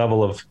what's your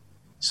level of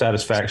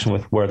satisfaction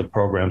with where the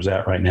program's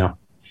at right now?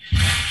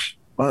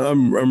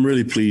 I'm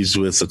really pleased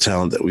with the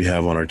talent that we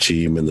have on our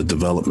team and the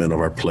development of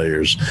our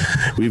players.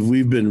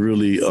 We've been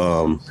really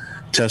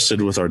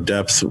tested with our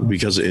depth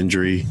because of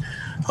injury.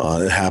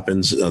 It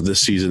happens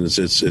this season.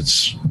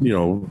 It's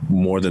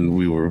more than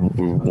we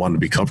wanted to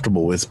be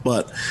comfortable with,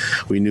 but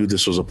we knew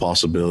this was a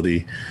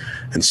possibility,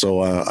 and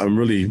so I'm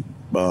really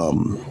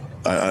from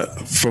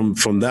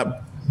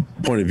that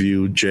point of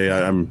view, Jay.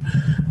 I'm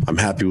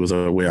happy with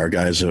the way our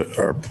guys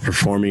are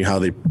performing, how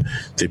they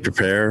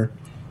prepare.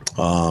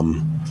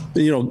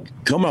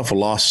 Coming off a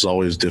loss is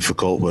always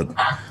difficult, but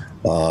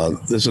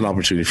there's an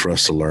opportunity for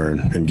us to learn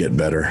and get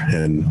better.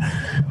 And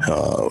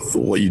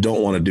what you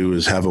don't want to do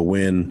is have a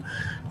win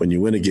when you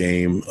win a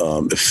game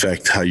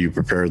affect how you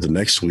prepare the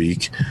next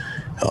week.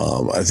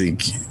 I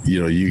think,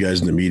 you guys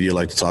in the media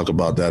like to talk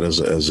about that as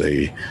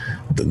the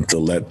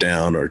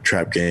letdown or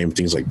trap game,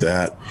 things like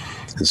that.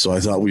 And so I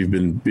thought we've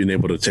been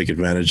able to take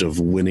advantage of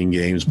winning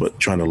games, but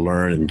trying to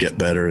learn and get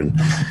better and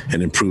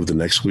improve the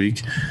next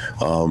week.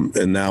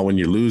 And now when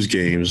you lose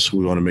games,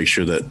 we want to make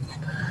sure that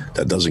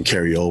doesn't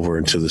carry over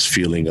into this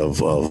feeling of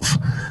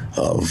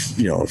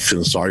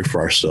feeling sorry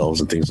for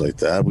ourselves and things like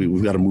that.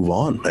 We've got to move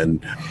on,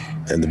 and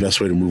the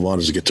best way to move on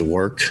is to get to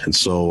work. And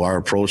so our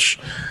approach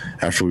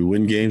after we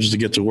win games is to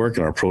get to work,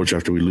 and our approach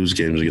after we lose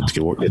games is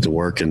to get to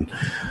work. And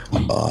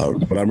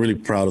but I'm really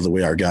proud of the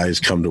way our guys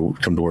come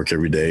to work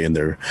every day and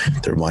their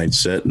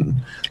mindset, and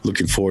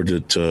looking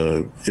forward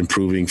to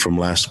improving from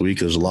last week.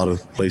 There's a lot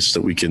of places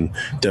that we can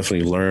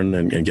definitely learn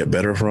and get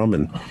better from,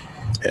 and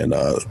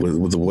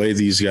with the way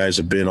these guys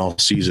have been all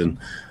season,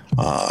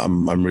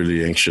 I'm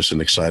really anxious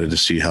and excited to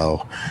see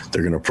how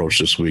they're going to approach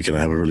this week, and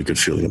I have a really good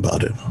feeling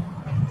about it.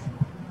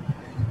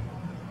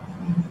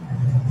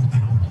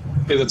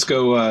 Okay, let's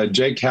go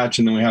Jake Hatch,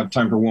 and then we have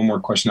time for one more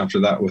question after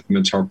that with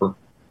Mitch Harper.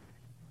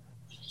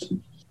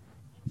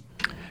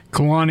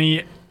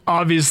 Kalani,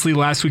 obviously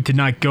last week did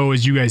not go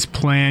as you guys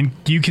planned.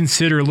 Do you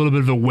consider a little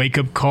bit of a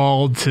wake-up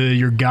call to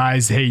your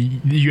guys, hey,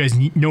 you guys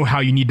know how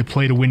you need to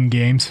play to win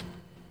games?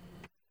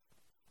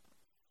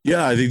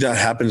 Yeah, I think that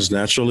happens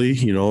naturally,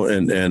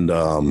 and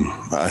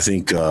I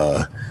think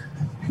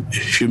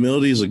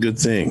humility is a good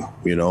thing.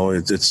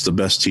 It's the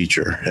best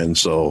teacher, and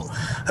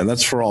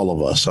that's for all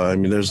of us. I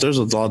mean, there's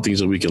a lot of things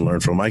that we can learn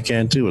from. I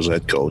can too as a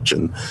head coach,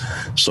 and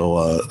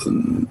so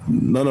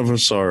none of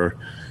us are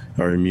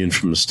immune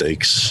from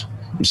mistakes.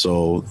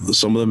 So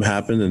some of them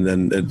happen, and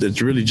then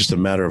it's really just a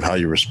matter of how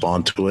you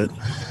respond to it.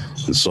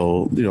 And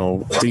so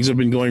things have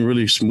been going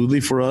really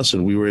smoothly for us,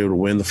 and we were able to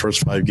win the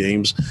first 5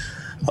 games.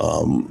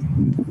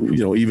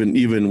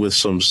 Even with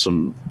some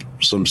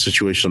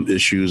situational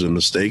issues and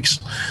mistakes,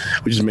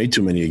 we just made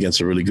too many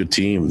against a really good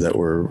team that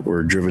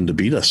were driven to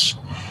beat us.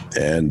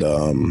 And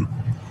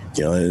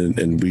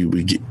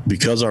we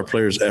because our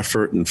players'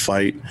 effort and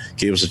fight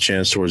gave us a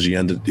chance towards the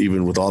end,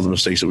 even with all the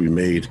mistakes that we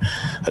made,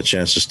 a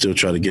chance to still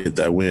try to get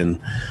that win.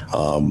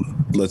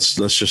 Let's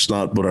just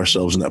not put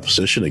ourselves in that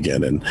position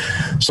again. And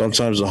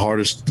sometimes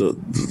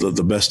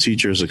the best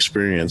teacher is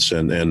experience,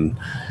 and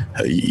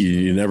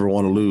you never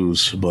want to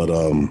lose, but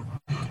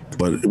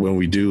when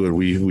we do and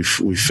we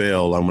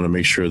fail, I'm going to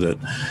make sure that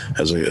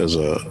as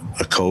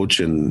a coach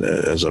and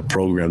as a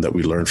program that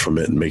we learn from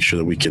it and make sure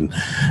that we can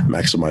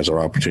maximize our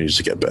opportunities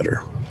to get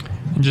better.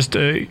 Just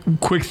a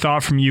quick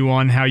thought from you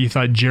on how you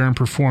thought Jaren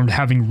performed,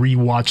 having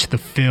rewatched the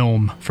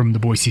film from the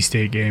Boise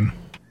State game.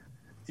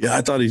 Yeah,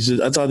 I thought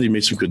he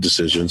made some good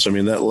decisions. I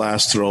mean, that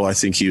last throw, I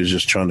think he was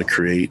just trying to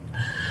create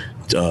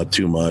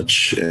too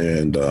much,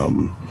 and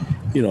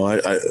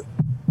I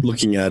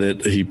looking at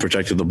it, he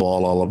protected the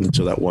ball all up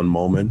until that one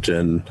moment,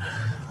 and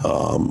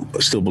I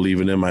still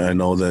believe in him. I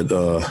know that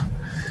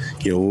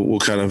we'll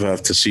kind of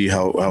have to see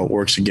how it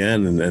works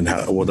again, and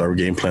what our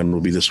game plan will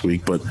be this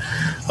week. But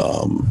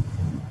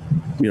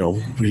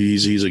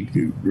he's a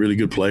really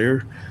good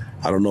player.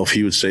 I don't know if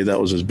he would say that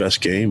was his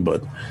best game,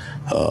 but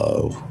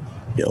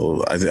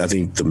I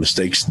think the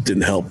mistakes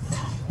didn't help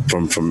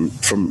from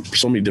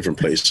so many different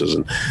places,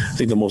 and I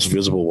think the most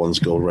visible ones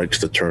go right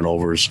to the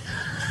turnovers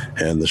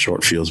and the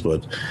short fields.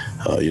 But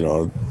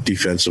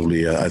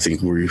defensively, I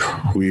think we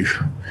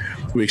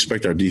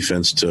expect our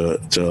defense to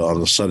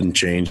on a sudden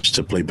change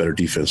to play better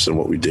defense than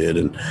what we did.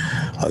 And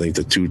I think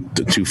the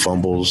two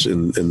fumbles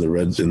in the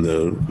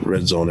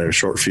red zone there,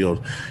 short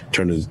field,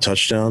 turned into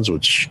touchdowns,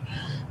 which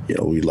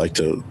we'd like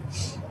to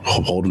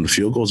hold them to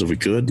field goals if we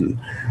could,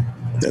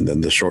 and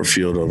then the short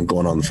field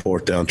going on the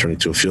 4th down turned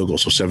into a field goal.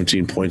 So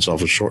 17 points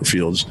off of short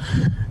fields,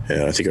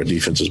 and I think our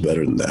defense is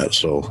better than that.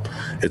 So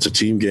it's a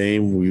team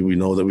game. We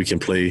know that we can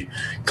play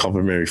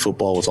complementary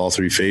football with all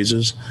 3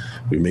 phases.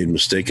 We made a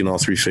mistake in all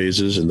 3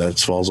 phases, and that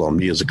falls on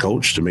me as a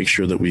coach to make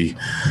sure that we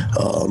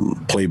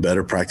play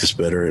better, practice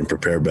better, and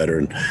prepare better.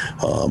 And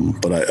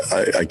but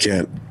I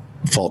can't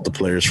fault the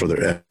players for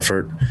their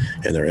effort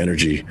and their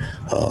energy.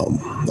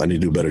 I need to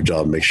do a better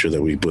job and make sure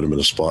that we put them in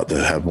a spot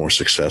to have more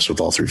success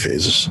with all 3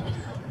 phases.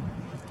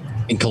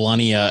 And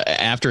Kalani,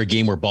 after a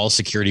game where ball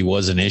security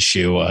was an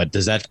issue,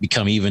 does that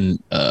become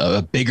even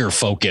a bigger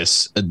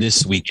focus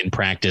this week in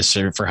practice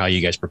for how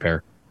you guys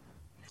prepare?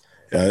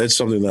 Yeah, it's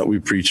something that we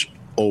preach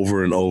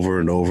over and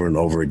over and over and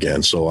over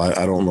again. So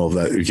I don't know if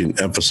that we can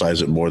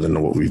emphasize it more than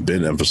what we've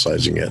been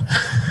emphasizing it.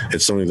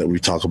 It's something that we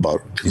talk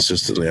about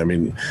consistently. I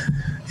mean,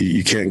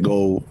 you can't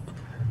go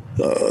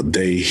a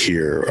day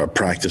here, a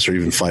practice, or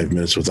even 5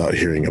 minutes without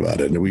hearing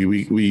about it. And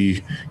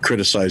we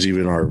criticize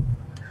even our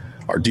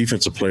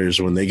defensive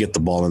players when they get the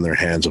ball in their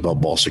hands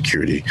about ball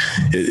security.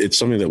 It's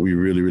something that we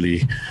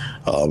really,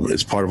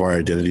 it's part of our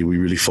identity. We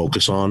really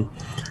focus on.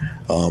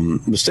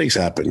 Mistakes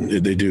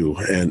happen. They do.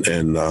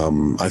 And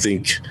I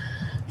think,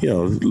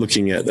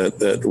 looking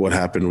at what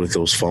happened with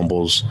those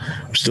fumbles,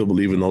 I still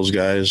believe in those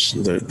guys.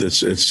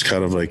 It's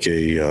kind of like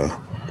an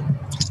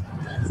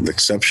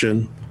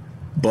exception,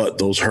 but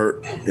those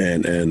hurt,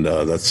 and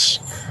that's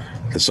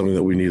something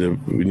that we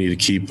need to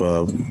keep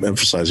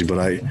emphasizing. But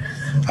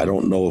I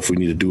don't know if we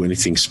need to do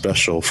anything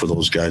special for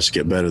those guys to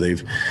get better.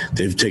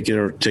 They've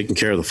taken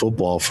care of the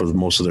football for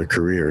most of their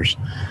careers,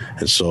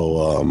 and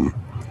so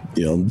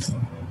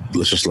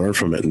let's just learn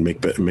from it and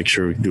make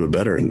sure we do it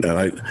better. And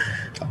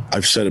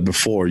I've said it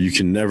before. You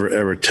can never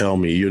ever tell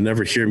me. You'll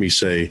never hear me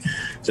say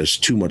there's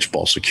too much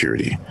ball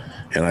security,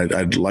 and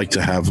I'd like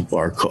to have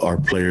our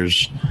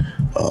players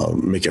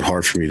make it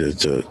hard for me to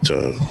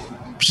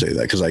say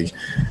that, because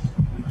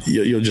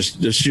you'll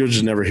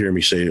just never hear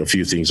me say a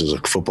few things as a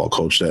football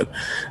coach that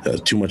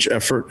too much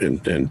effort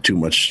and too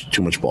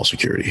much ball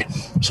security.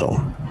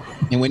 So.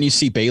 And when you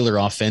see Baylor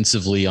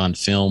offensively on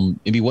film,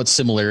 maybe what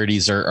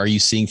similarities are you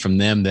seeing from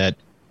them that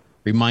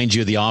remind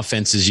you of the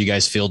offenses you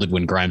guys fielded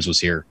when Grimes was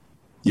here?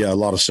 Yeah, a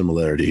lot of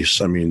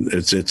similarities. I mean,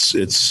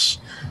 it's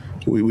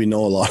we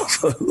know a lot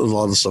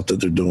of the stuff that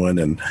they're doing,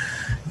 and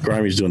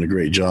Grimey's doing a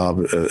great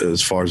job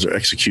as far as their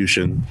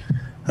execution.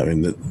 I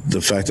mean,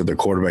 the fact that their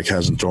quarterback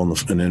hasn't thrown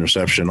an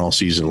interception all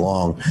season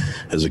long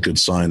is a good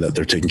sign that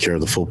they're taking care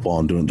of the football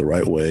and doing it the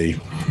right way.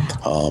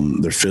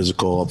 They're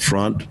physical up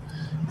front.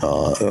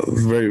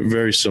 Very,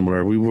 very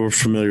similar. We were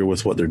familiar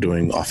with what they're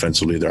doing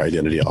offensively, their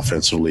identity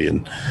offensively,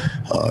 and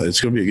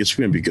it's going to be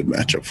a good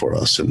matchup for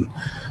us. And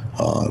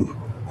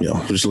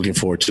we're just looking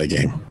forward to that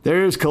game.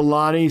 There's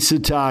Kalani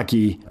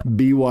Sitake,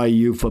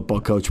 BYU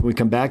football coach. When we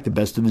come back, the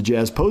Best of the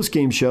Jazz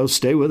post-game show.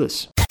 Stay with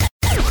us.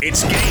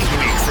 It's game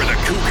week for the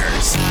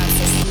Cougars.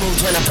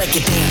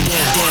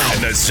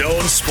 And the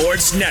Zone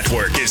Sports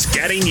Network is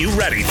getting you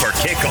ready for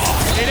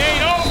kickoff. It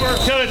ain't over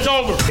till it's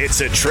over.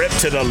 It's a trip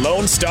to the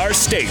Lone Star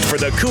State for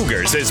the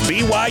Cougars as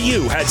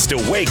BYU heads to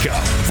Waco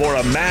for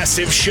a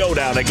massive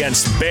showdown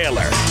against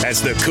Baylor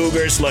as the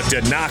Cougars look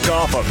to knock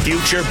off a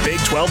future Big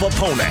 12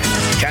 opponent.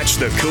 Catch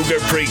the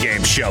Cougar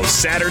pregame show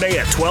Saturday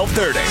at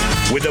 12:30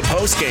 with the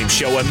postgame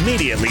show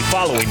immediately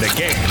following the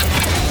game.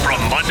 From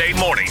Monday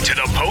morning to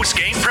the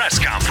postgame press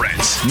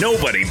conference,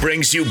 nobody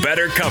brings you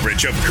better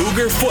coverage of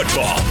Cougar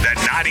football than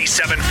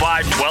 97.5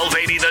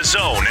 1280 The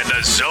Zone and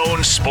the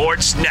Zone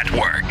Sports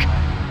Network.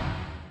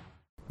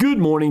 Good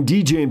morning,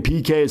 DJ and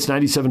PK. It's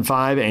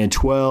 97.5 and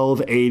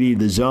 1280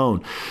 The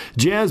Zone.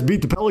 Jazz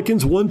beat the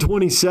Pelicans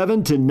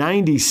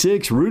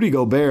 127-96. Rudy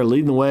Gobert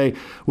leading the way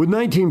with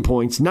 19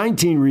 points,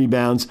 19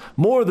 rebounds.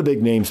 More of the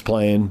big names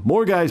playing.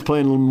 More guys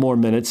playing a little more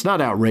minutes.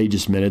 Not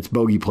outrageous minutes.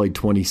 Bogey played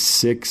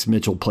 26.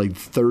 Mitchell played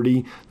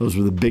 30. Those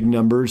were the big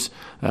numbers.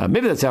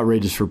 Maybe that's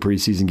outrageous for a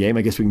preseason game.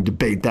 I guess we can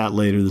debate that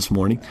later this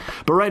morning.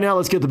 But right now,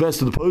 let's get the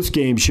best of the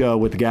post-game show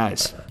with the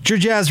guys. It's your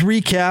Jazz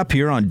recap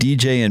here on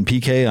DJ and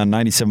PK on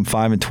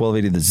 97.5 and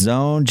 1280 The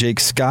Zone. Jake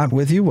Scott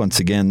with you once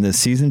again this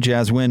season.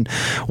 Jazz win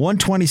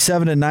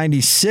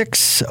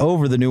 127-96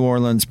 over the New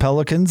Orleans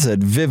Pelicans at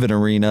Vivint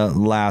Arena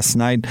last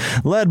night,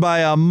 led by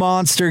a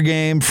monster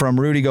game from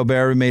Rudy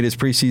Gobert, who made his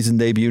preseason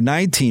debut.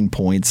 19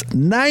 points,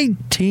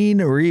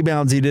 19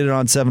 rebounds. He did it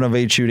on 7 of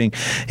 8 shooting.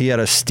 He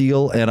had a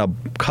steal and a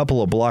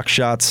couple of block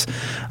shots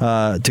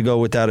to go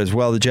with that as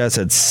well. The Jazz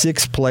had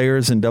 6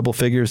 players in double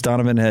figures.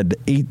 Donovan had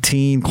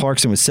 18.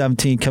 Clarkson was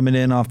 17 coming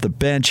in off the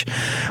bench.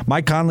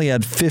 Mike Conley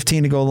had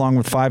 15 to go along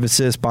with 5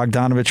 assists,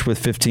 Bogdanovich with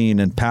 15,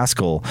 and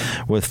Pascal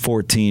with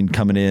 14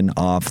 coming in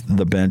off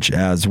the bench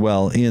as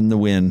well in the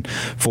win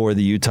for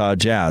the Utah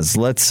Jazz.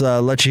 Let's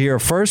let you hear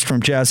first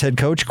from Jazz head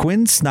coach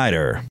Quinn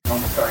Snyder.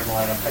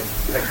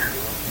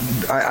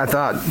 I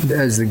thought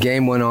as the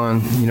game went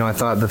on, I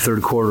thought the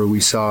third quarter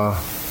we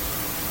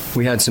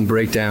had some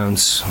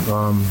breakdowns,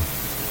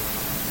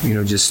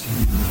 just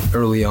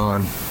early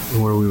on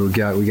where we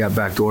got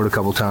backdoored a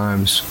couple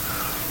times,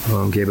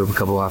 gave up a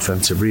couple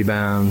offensive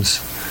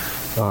rebounds.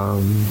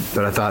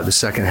 But I thought the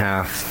second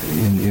half,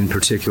 in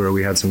particular,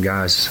 we had some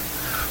guys,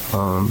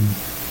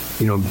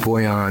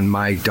 Boyan,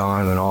 Mike,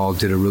 Don, and all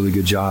did a really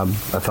good job,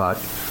 I thought,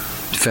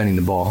 defending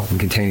the ball and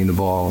containing the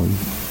ball and,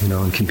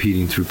 and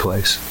competing through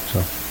plays.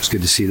 So it's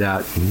good to see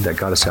that, and that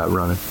got us out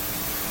running.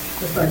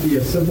 This might be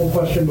a simple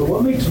question, but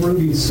what makes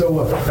Rudy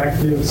so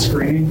effective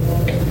screening?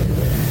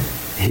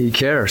 He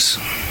cares.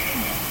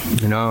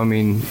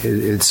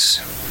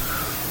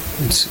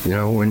 It's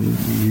when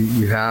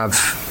you have,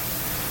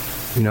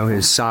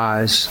 his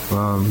size,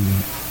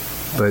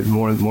 but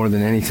more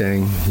than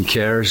anything, he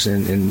cares,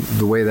 and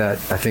the way that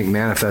I think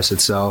manifests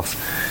itself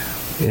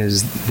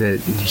is that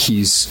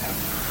he's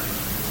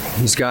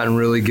gotten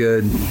really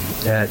good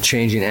at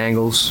changing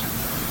angles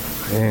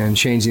and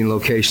changing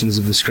locations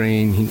of the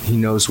screen. He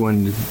knows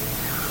when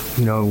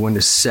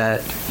to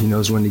set. He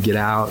knows when to get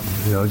out.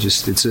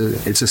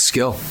 It's a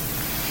skill,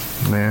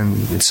 and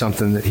it's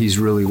something that he's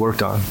really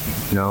worked on.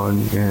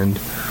 And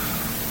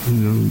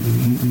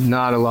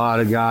not a lot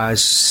of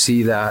guys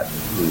see that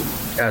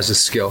as a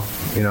skill.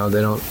 They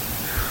don't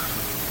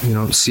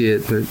see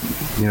it, but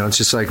it's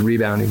just like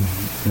rebounding.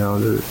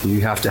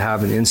 You have to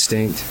have an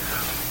instinct.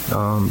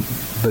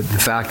 But the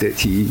fact that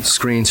he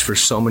screens for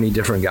so many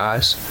different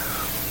guys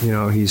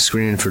he's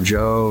screening for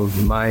Joe,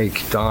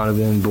 Mike,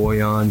 Donovan,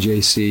 Boyan,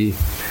 JC,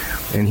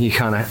 and he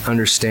kind of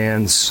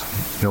understands,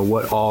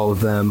 what all of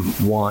them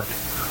want,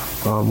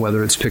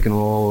 whether it's pick and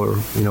roll or,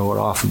 or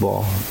off the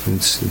ball.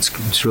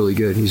 It's really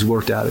good. He's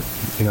worked at it,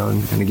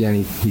 and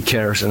again, he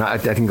cares. And I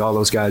think all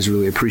those guys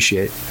really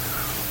appreciate,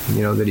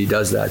 that he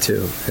does that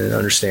too and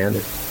understand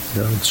it.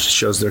 It just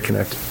shows they're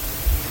connected.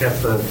 I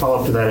guess the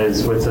follow-up to that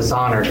is with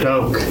Hassan or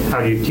Doak,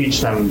 how do you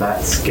teach them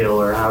that skill,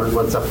 or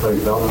what's up their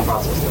development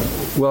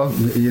process? Well,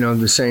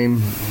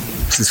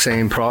 it's the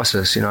same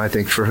process. I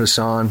think for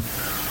Hassan,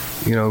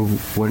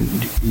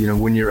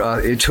 when you're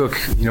it took,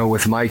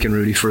 with Mike and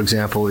Rudy, for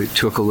example, it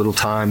took a little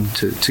time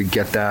to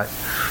get that,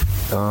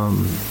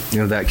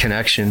 that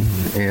connection.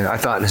 And I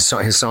thought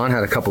Hassan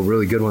had a couple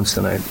really good ones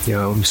tonight,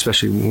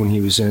 especially when he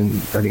was in,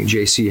 I think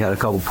JC had a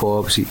couple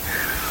pull-ups.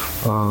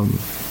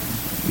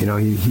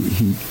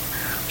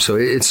 So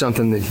it's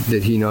something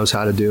that he knows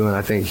how to do, and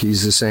I think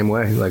he's the same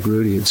way, like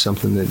Rudy. It's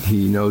something that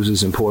he knows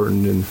is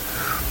important, and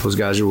those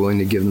guys are willing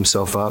to give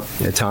themselves up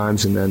at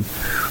times. And then,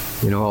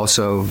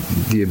 also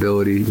the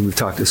ability, we've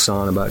talked to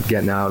Son about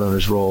getting out on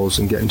his rolls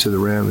and getting to the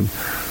rim, and,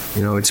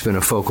 it's been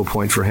a focal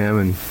point for him.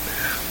 And,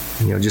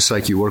 just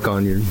like you work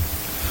on your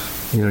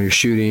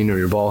shooting or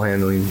your ball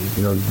handling,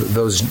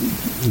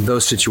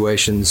 those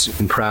situations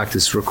in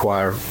practice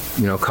require,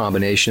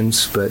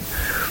 combinations, but,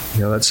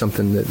 that's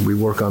something that we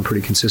work on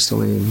pretty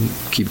consistently and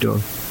keep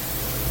doing.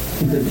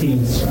 The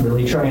teams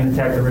really try and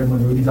attack the rim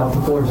when Rudy's off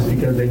the floor just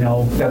because they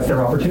know that's their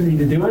opportunity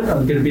to do it, or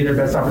going to be their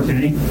best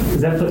opportunity.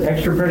 Does that put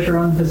extra pressure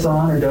on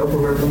Hassan or Dope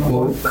or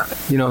whoever?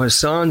 Well,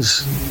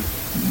 Hassan's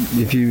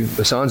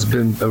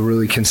been a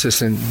really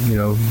consistent,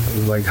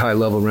 like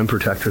high-level rim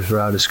protector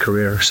throughout his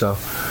career. So,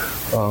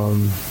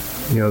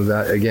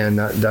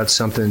 that's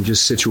something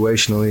just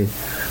situationally,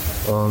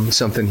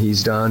 something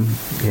he's done,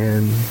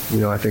 and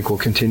I think we'll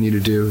continue to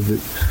do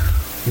that.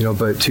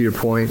 But to your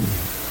point,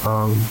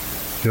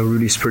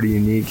 Rudy's pretty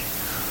unique.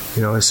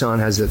 Hassan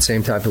has that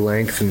same type of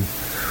length, and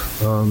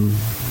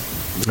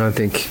I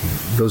think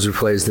those are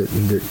plays that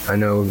I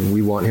know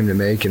we want him to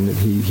make, and that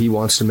he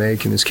wants to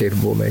make, and is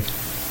capable of making.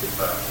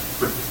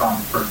 With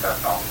Hassan's first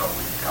half also,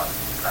 we got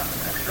kind of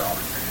an extra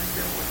opportunity to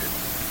get with it.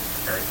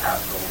 Carry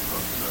past goals, go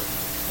to the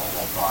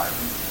 1-5,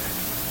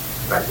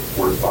 and back to the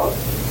 4 spot.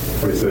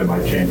 Obviously, it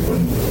might change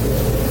when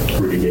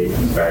Rudy Gay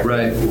comes back.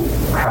 Right.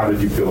 How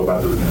did you feel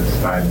about those minutes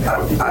tonight?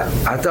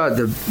 I thought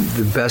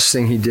the best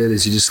thing he did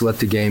is he just let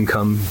the game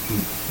come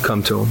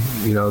to him.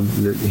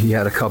 He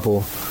had a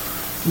couple,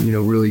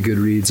 really good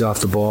reads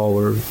off the ball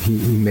where he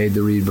made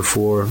the read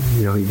before,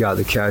 he got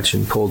the catch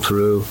and pulled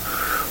through.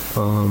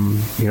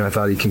 I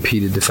thought he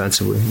competed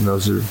defensively, and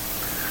those are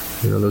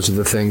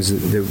the things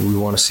that we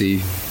want to see,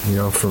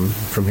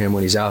 from him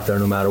when he's out there,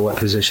 no matter what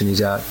position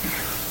he's at.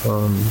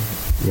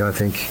 I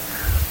think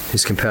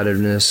his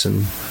competitiveness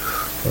and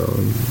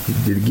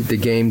the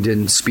game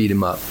didn't speed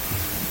him up.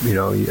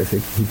 I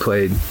think he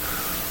played,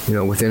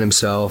 within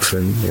himself,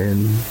 and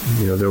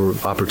there were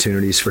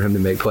opportunities for him to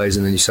make plays.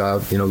 And then you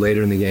saw,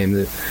 later in the game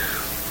that,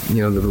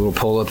 the little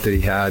pull-up that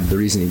he had, the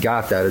reason he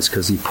got that is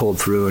because he pulled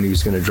through and he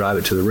was going to drive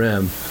it to the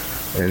rim.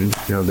 And,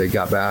 they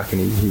got back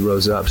and he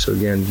rose up. So,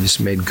 again, just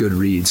made good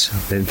reads.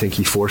 I didn't think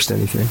he forced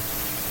anything.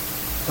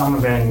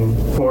 Donovan,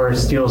 4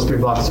 steals, 3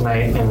 blocks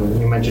tonight, and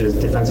you mentioned his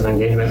defensive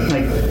engagement.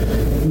 Like,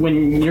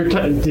 when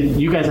did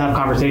you guys have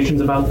conversations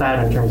about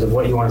that in terms of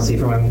what you want to see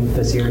from him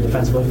this year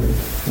defensively?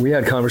 We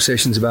had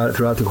conversations about it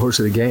throughout the course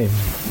of the game,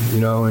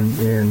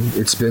 and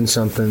it's been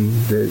something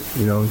that,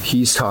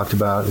 he's talked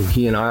about.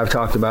 He and I have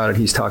talked about it.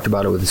 He's talked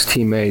about it with his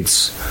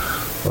teammates.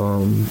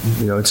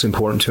 It's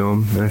important to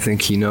him, and I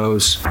think he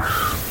knows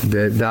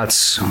that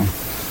that's,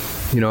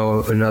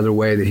 another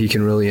way that he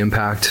can really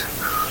impact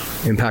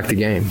the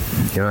game.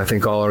 I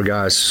think all our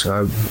guys,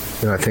 I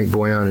think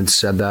Boyan had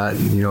said that,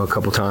 a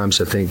couple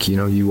times. I think,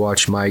 you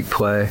watch Mike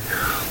play.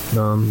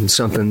 It's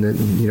something that,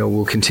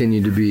 will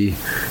continue to be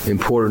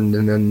important.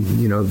 And then,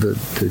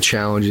 the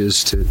challenge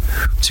is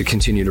to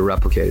continue to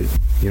replicate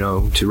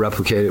it, to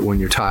replicate it when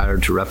you're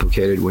tired, to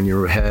replicate it when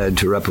you're ahead,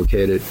 to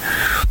replicate it,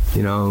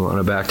 on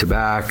a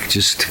back-to-back,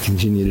 just to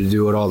continue to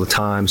do it all the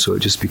time. So it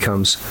just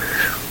becomes,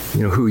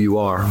 who you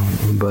are.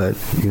 But,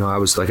 I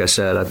was, like I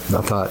said, I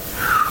thought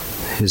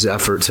his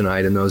effort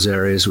tonight in those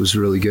areas was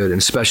really good, and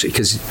especially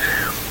because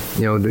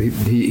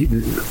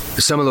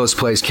some of those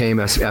plays came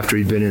after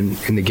he'd been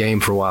in the game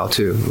for a while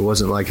too. It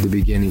wasn't like at the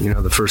beginning,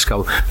 the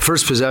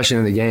first possession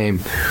of the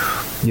game,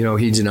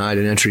 he denied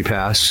an entry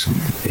pass,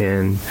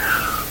 and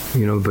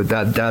but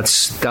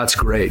that's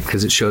great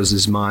because it shows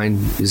his mind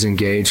is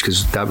engaged,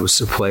 because that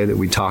was a play that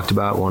we talked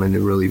about, wanting to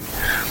really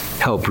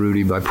help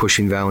Rudy by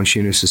pushing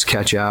Valanciunas'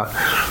 catch out.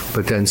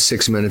 But then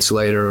 6 minutes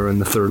later, or in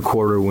the third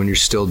quarter, when you're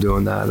still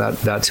doing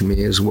that to me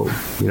is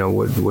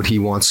what he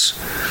wants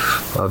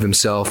of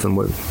himself, and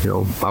what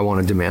I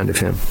want to demand of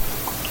him.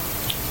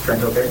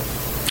 Trent, okay?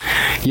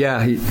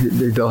 Yeah,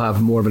 they'll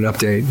have more of an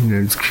update.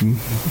 It's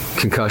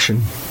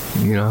concussion.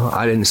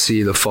 I didn't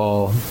see the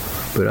fall,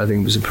 but I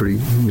think it was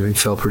he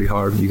fell pretty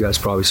hard. You guys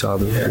probably saw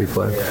the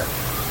replay. Yeah.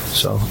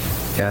 So,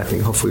 yeah, I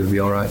think hopefully we'll be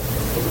all right.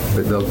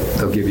 But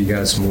they'll give you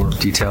guys some more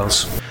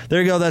details.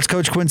 There you go. That's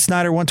Coach Quinn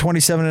Snyder.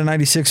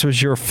 127-96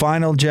 was your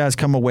final. Jazz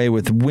come away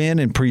with win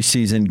in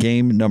preseason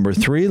game number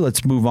 3.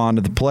 Let's move on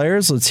to the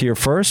players. Let's hear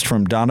first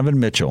from Donovan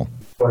Mitchell.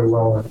 Play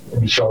well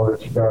and show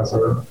that you guys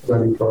are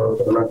ready for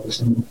the rest of the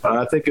season.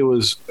 I think it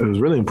was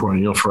really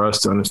important, for us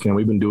to understand.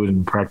 We've been doing it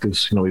in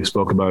practice. We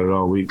spoke about it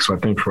all week. So I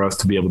think for us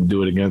to be able to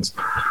do it against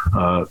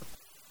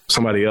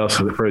somebody else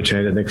for a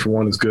change, I think for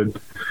one is good.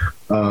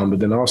 But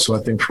then also I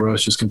think for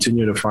us, just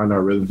continue to find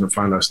our rhythms and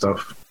find our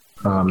stuff.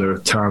 There are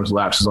times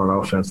lapses on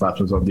offense,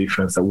 lapses on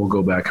defense that we'll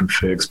go back and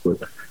fix.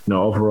 But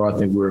overall, I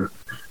think we're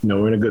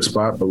in a good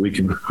spot. But we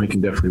can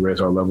definitely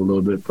raise our level a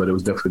little bit. But it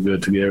was definitely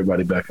good to get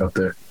everybody back out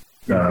there.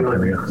 You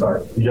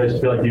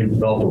guys feel like you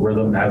developed a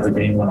rhythm as the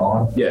game went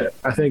on? Yeah,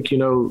 I think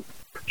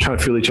trying to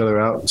feel each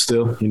other out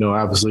still.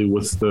 Obviously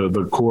with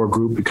the core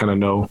group, you kind of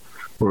know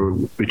where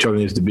each other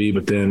needs to be.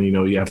 But then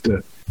you have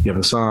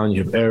Hassan,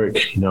 you have Eric.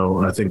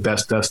 I think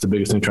that's the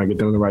biggest thing, trying to get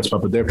them in the right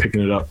spot. But they're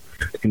picking it up,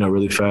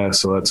 really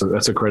fast. So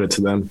that's a credit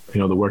to them.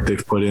 The work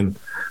they've put in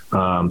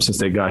since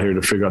they got here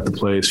to figure out the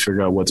plays,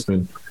 figure out what's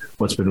been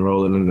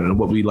rolling and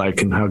what we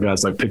like and how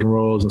guys like pick and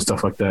rolls and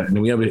stuff like that. And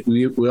then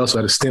we also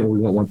had a stint where we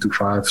went 1 through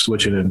 5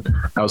 switching, and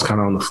that was kind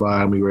of on the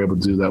fly, and we were able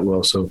to do that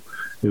well. So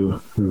we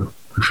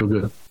feel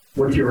good.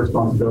 What's your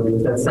responsibility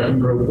with that second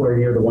group where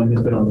you're the one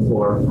who's been on the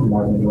floor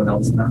more than anyone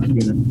else in that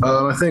unit?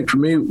 I think for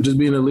me, just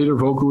being a leader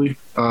vocally,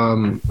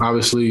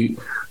 obviously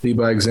lead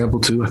by example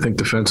too. I think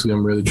defensively,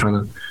 I'm really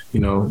trying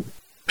to,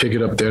 pick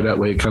it up there. That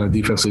way, kind of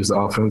defense leads the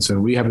offense.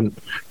 And we haven't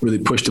really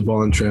pushed the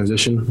ball in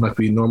transition like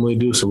we normally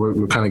do. So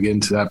we're kind of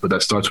getting to that, but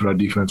that starts with our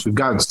defense. We've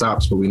gotten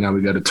stops, but we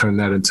got to turn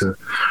that into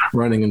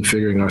running and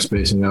figuring our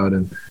spacing out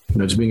and,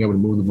 just being able to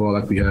move the ball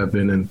like we have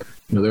been. And,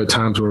 there are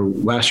times where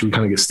last year we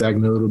kind of get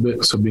stagnant a little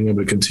bit. So being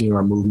able to continue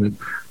our movement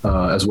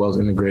as well as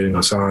integrating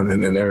Hassan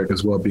and Eric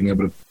as well, being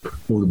able to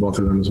move the ball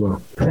through them as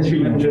well. As you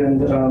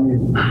mentioned,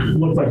 it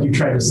looked like you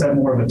tried to set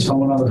more of a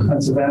tone on the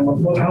defensive end.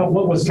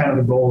 What was kind of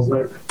the goals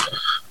there?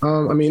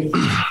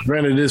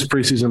 Granted, it is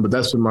preseason, but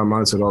that's been my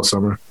mindset all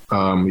summer.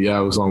 I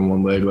was on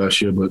one leg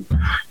last year, but,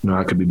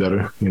 I could be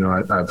better.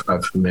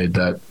 I've made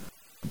that.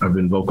 I've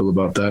been vocal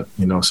about that,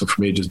 so for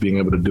me, just being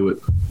able to do it,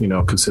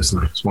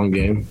 consistently. It's one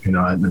game,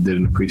 I did it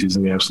in the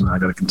preseason game, so now I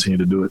got to continue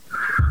to do it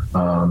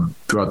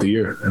throughout the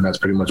year. And that's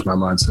pretty much my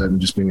mindset,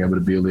 and just being able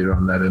to be a leader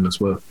on that end as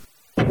well.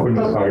 When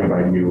you was talking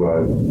about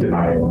you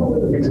denying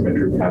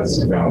asymmetric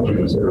passes to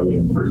Valanciunas early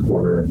in the first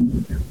quarter,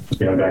 and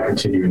that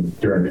continuing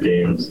during the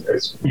games,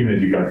 even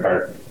as you got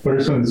tired, what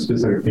are some of the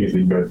specific things that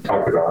you guys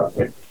talked about,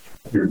 like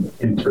your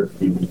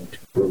interview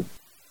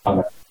on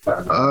that?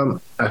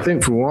 I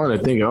think for one,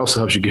 it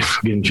also helps you get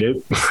in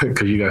shape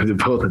because you guys did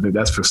both. I think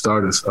that's for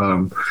starters.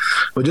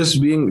 But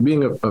just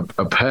being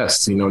a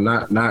pest,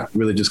 not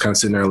really just kind of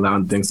sitting there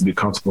allowing things to be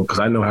comfortable, because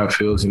I know how it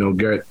feels.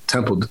 Garrett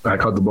Temple, I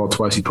caught the ball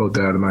twice, he poked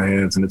it out of my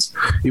hands, and it's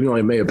even though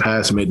he made a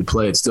pass and made the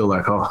play, it's still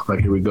like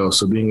here we go.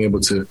 So being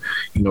able to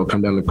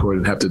come down the court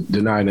and have to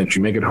deny an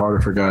entry, make it harder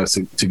for guys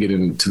to get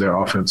into their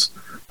offense.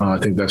 I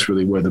think that's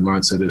really where the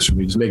mindset is for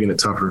me, just making it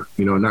tougher,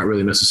 not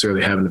really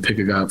necessarily having to pick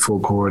a guy up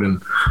full court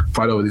and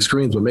fight over these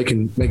screens, but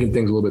making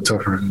things a little bit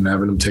tougher and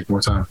having them take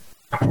more time.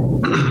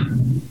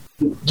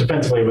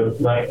 Defensively, with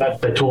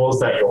the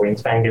tools that your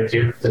wingspan gives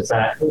you,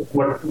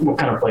 what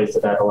kind of plays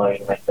did that allow you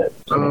to make that?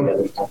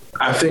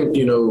 I think,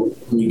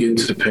 when you get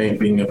into the paint,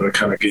 being able to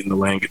kind of get in the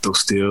lane, get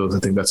those steals, I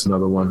think that's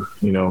another one,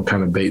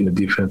 kind of baiting the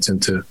defense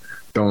into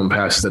throwing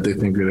passes that they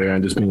think are there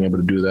and just being able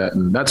to do that.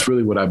 And that's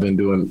really what I've been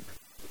doing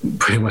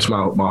pretty much my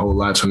whole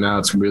life. So now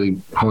it's really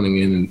honing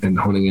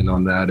in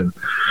on that and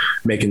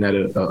making that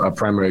a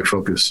primary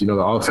focus. The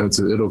offense,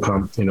 it'll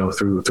come,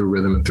 through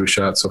rhythm and through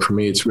shots. So for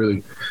me, it's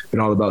really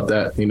been all about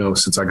that,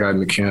 since I got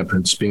into camp,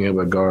 and just being able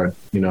to guard,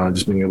 and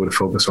just being able to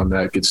focus on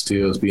that, get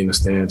steals, be in the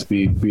stands,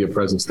 be a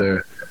presence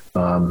there.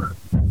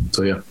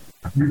 So yeah.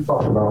 You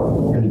talked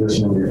about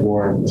conditioning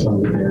before in terms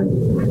of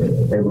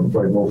being able to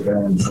play both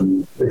ends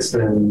and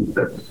extend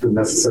the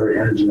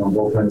necessary energy on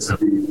both ends to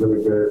be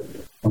really good.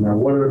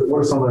 What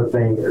are some of the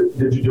things?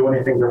 Did you do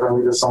anything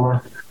differently this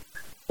summer?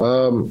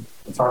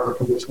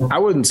 I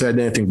wouldn't say I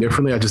did anything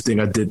differently. I just think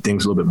I did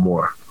things a little bit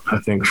more. I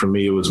think for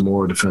me, it was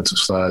more defensive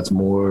slides,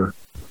 more.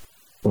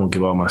 I won't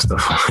give all my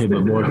stuff away,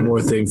 but more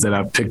things that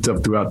I picked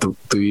up throughout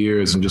the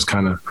years, and just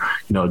kind of,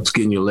 just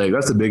getting your leg.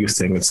 That's the biggest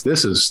thing. This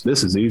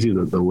is easy,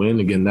 the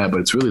win again that, but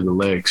it's really the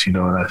legs, and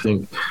I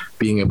think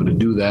being able to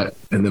do that,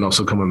 and then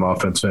also coming on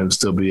offense and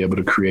still be able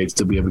to create,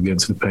 still be able to get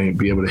into the paint,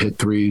 be able to hit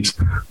threes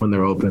when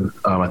they're open.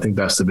 I think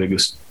that's the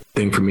biggest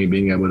thing for me,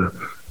 being able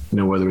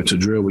to, whether it's a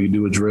drill where you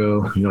do a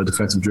drill,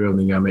 defensive drill, and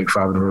then you got to make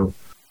 5 in a row.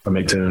 Or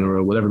make 10 in a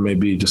row, whatever it may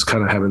be, just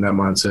kind of having that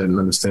mindset and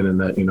understanding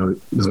that,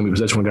 there's going to be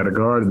possession, we got to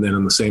guard, and then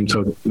on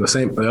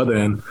the other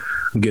end,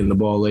 getting the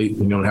ball late,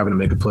 having to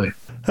make a play.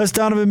 That's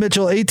Donovan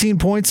Mitchell, 18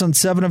 points on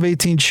 7 of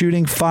 18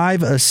 shooting,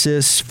 5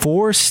 assists,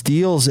 4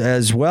 steals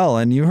as well.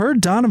 And you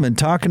heard Donovan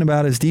talking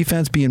about his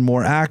defense being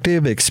more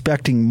active,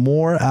 expecting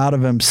more out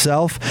of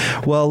himself.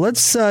 Well,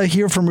 let's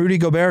hear from Rudy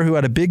Gobert, who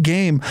had a big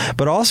game,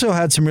 but also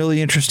had some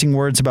really interesting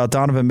words about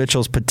Donovan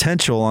Mitchell's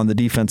potential on the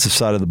defensive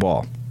side of the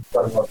ball.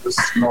 Just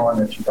knowing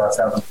that you guys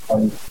haven't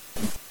played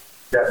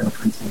that in the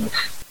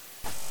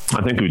preseason.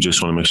 I think we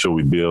just want to make sure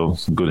we build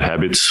good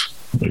habits,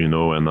 and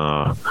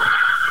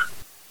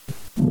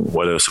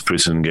whether it's a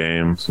preseason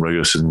game,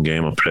 regular season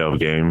game, or playoff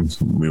game,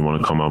 we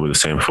want to come up with the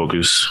same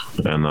focus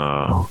and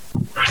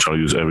try to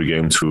use every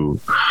game to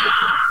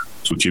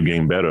keep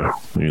getting better,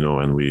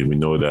 and we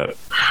know that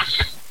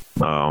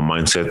our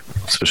mindset,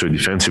 especially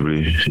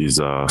defensively, is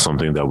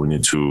something that we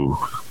need to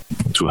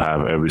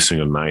have every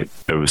single night,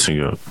 every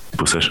single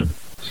possession.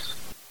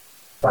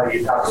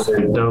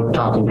 Dope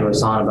talking to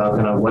Hassan about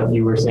kind of what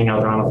you were seeing out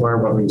there on the floor.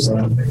 What were you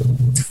saying?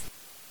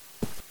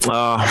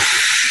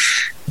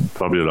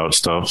 Probably a lot of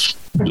stuff.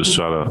 Just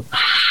try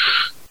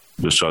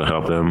to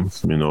help them.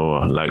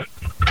 Like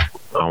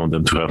I want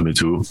them to help me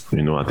too.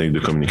 I think the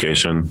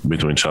communication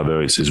between each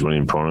other is really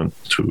important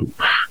to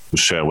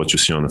share what you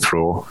see on the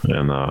floor,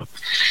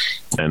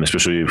 and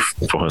especially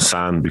for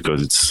Hassan,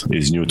 because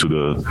he's new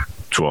to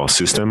our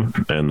system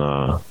and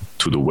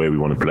to the way we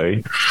want to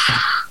play.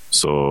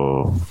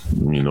 So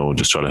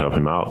just try to help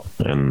him out,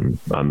 and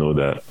I know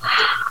that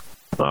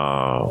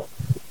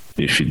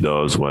if he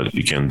does what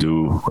he can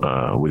do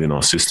within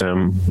our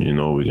system,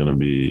 we're going to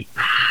be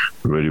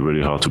really,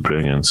 really hard to play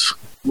against.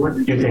 What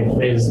do you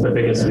think is the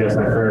biggest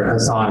adjustment for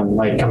Hassan,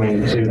 like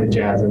coming to the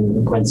Jazz and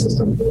the Quinn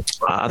system?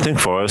 I think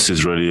for us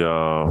is really,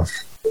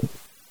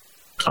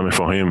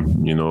 for him,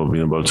 being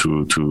able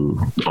to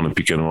on the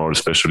pick and roll,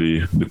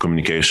 especially the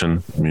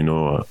communication,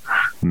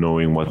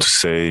 knowing what to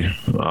say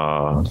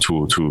to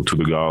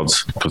the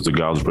guards, because the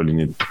guards really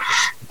need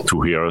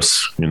to hear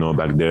us,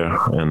 back there,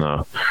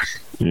 and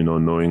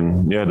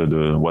knowing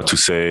what to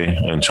say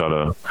and try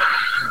to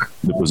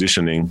the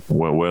positioning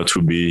where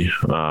to be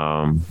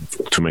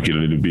to make it a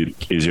little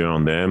bit easier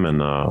on them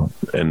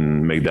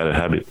and make that a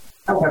habit.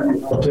 How have you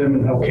helped him,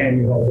 and how can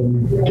you help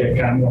him get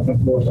kind of up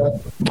and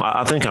forth?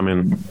 I think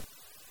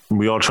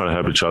we all try to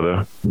help each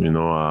other.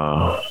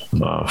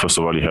 First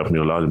of all, he helped me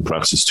a lot in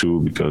practice too,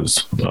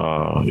 because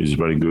he's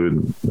very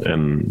good,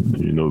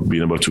 and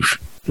being able to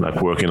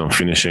working on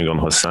finishing on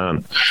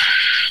Hassan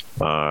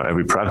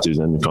every practice,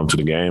 and you come to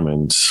the game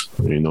and it's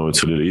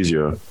a little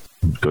easier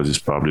because he's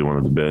probably one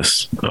of the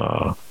best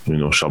shot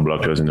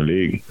blockers in the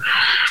league.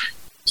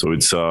 So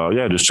it's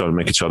just try to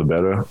make each other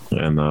better,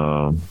 and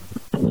I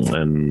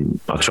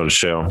try to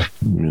share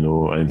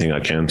anything I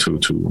can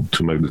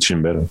to make the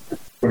team better.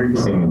 What are you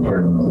seeing in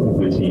terms of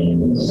the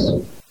team's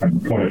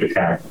point of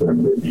attack for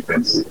the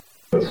defense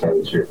thus far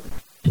this year?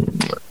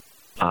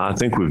 I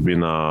think we've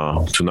been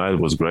tonight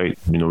was great.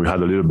 We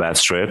had a little bad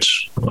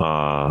stretch.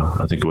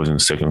 I think it was in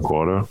the second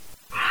quarter.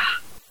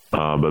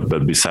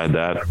 But beside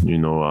that,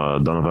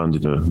 Donovan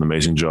did an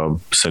amazing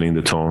job setting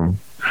the tone.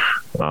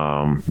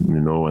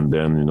 And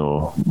then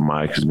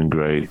Mike has been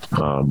great.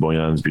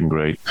 Bojan's been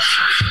great.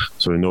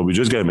 So we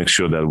just gotta make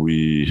sure that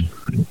we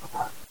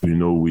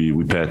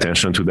pay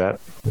attention to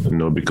that.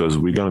 Because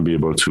we're gonna be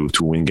able to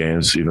win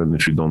games even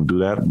if you don't do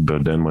that.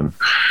 But then when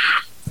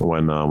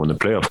the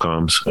playoff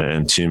comes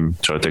and team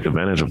try to take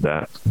advantage of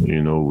that,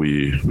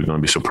 we're gonna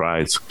be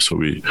surprised. So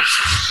we,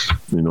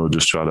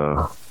 just try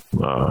to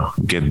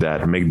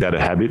make that a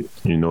habit.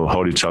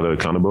 Hold each other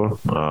accountable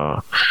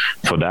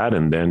for that,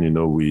 and then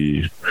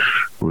we're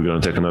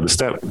gonna take another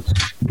step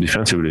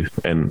defensively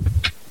and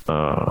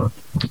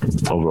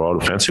overall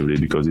offensively,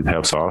 because it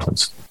helps our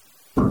offense.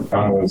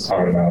 I was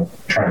talking about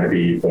trying to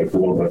be a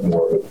little bit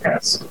more of a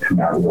pass in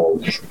that role,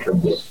 just in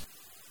terms of.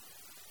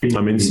 Is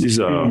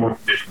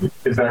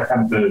that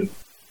kind of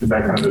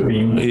the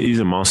theme? He's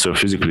a monster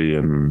physically,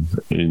 and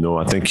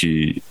I think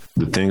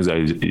the things that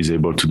he's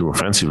able to do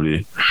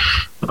offensively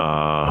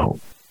are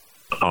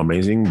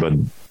amazing, but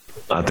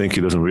I think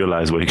he doesn't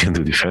realize what he can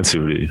do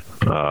defensively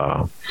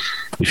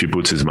if he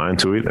puts his mind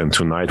to it. And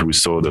tonight we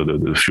saw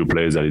the few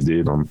plays that he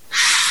did on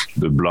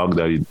the block,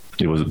 that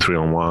it was a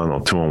 3-on-1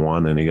 or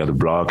 2-on-1, and he got a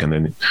block, and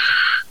then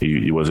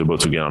he was able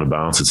to get out of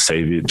bounds and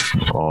save it,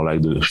 or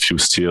like the few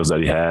steals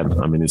that he had.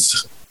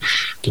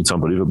 It's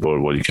unbelievable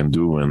what he can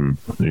do, and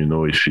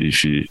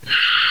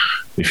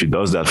if he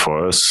does that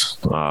for us,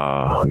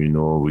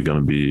 we're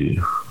gonna be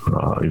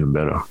even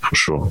better for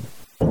sure.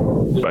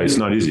 But it's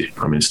not easy.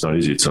 It's not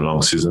easy. It's a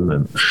long season,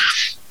 and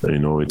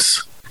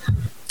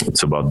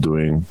it's about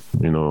doing,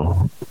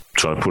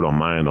 try to put our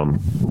mind on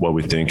what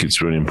we think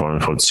is really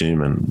important for the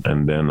team,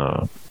 and then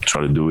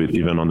try to do it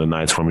even on the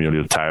nights when we're a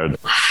little tired.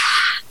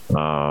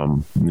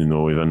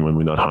 Even when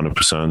we're not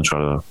 100%, try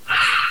to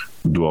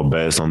do our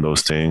best on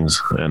those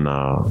things, and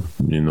I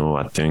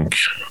think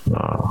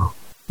we're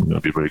gonna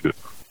be very good.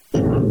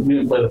 You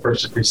didn't play the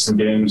first preseason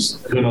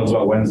games. Who knows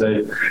about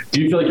Wednesday?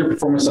 Do you feel like your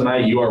performance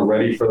tonight, you are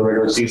ready for the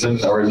regular season,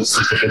 or is this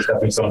just a good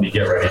stepping stone to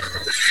get ready?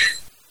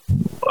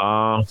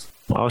 I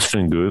was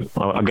feeling good.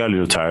 I got a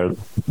little tired,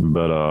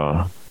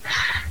 but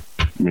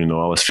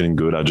I was feeling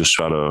good. I just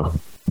try to,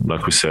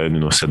 like we said,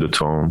 set the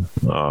tone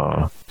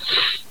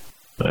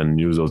and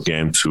use those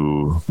games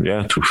to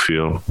get a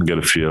feel,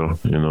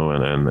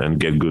 and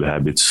get good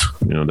habits.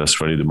 That's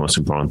really the most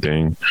important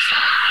thing.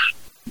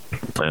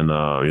 And,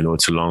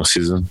 it's a long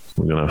season.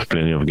 We're going to have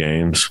plenty of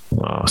games.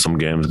 Some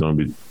games are going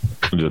to be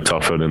a little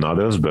tougher than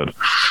others, but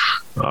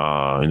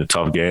in the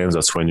tough games,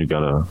 that's when you got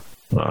to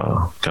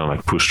kind of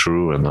like push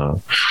through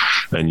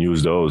and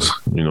use those,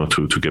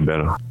 to get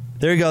better.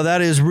 There you go.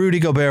 That is Rudy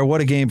Gobert.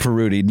 What a game for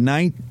Rudy.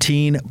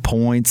 19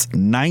 points,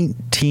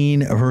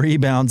 19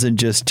 rebounds in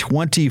just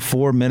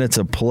 24 minutes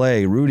of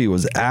play. Rudy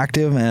was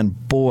active,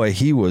 and boy,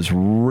 he was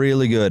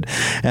really good.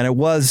 And it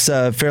was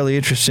very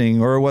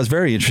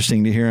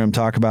interesting to hear him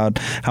talk about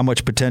how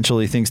much potential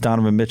he thinks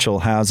Donovan Mitchell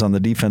has on the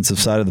defensive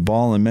side of the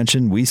ball, and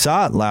mentioned we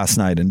saw it last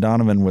night, and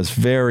Donovan was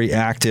very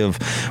active.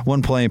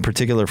 One play in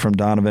particular from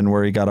Donovan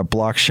where he got a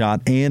block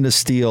shot and a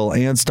steal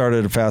and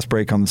started a fast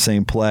break on the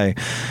same play.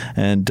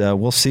 And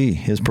we'll see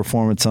his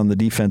performance on the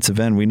defensive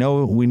end. We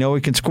know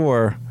he can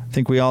score. I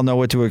think we all know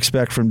what to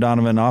expect from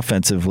Donovan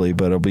offensively,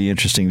 but it'll be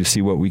interesting to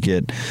see what we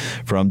get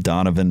from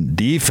Donovan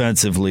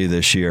defensively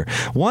this year.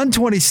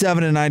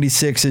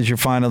 127-96 is your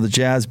final. The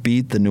Jazz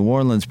beat the New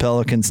Orleans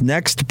Pelicans.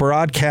 Next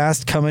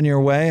broadcast coming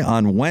your way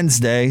on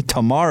Wednesday,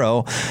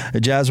 tomorrow.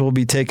 The Jazz will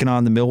be taking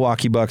on the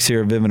Milwaukee Bucks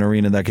here at Vivint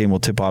Arena. That game will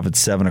tip off at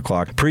 7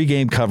 o'clock.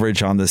 Pre-game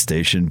coverage on this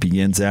station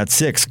begins at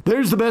 6.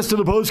 There's the best of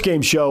the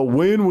post-game show.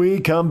 When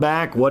we come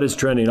back, what is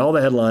trending? All the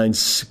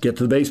headlines. Get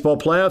to the baseball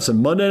playoffs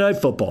and Monday Night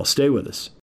Football. Stay with us.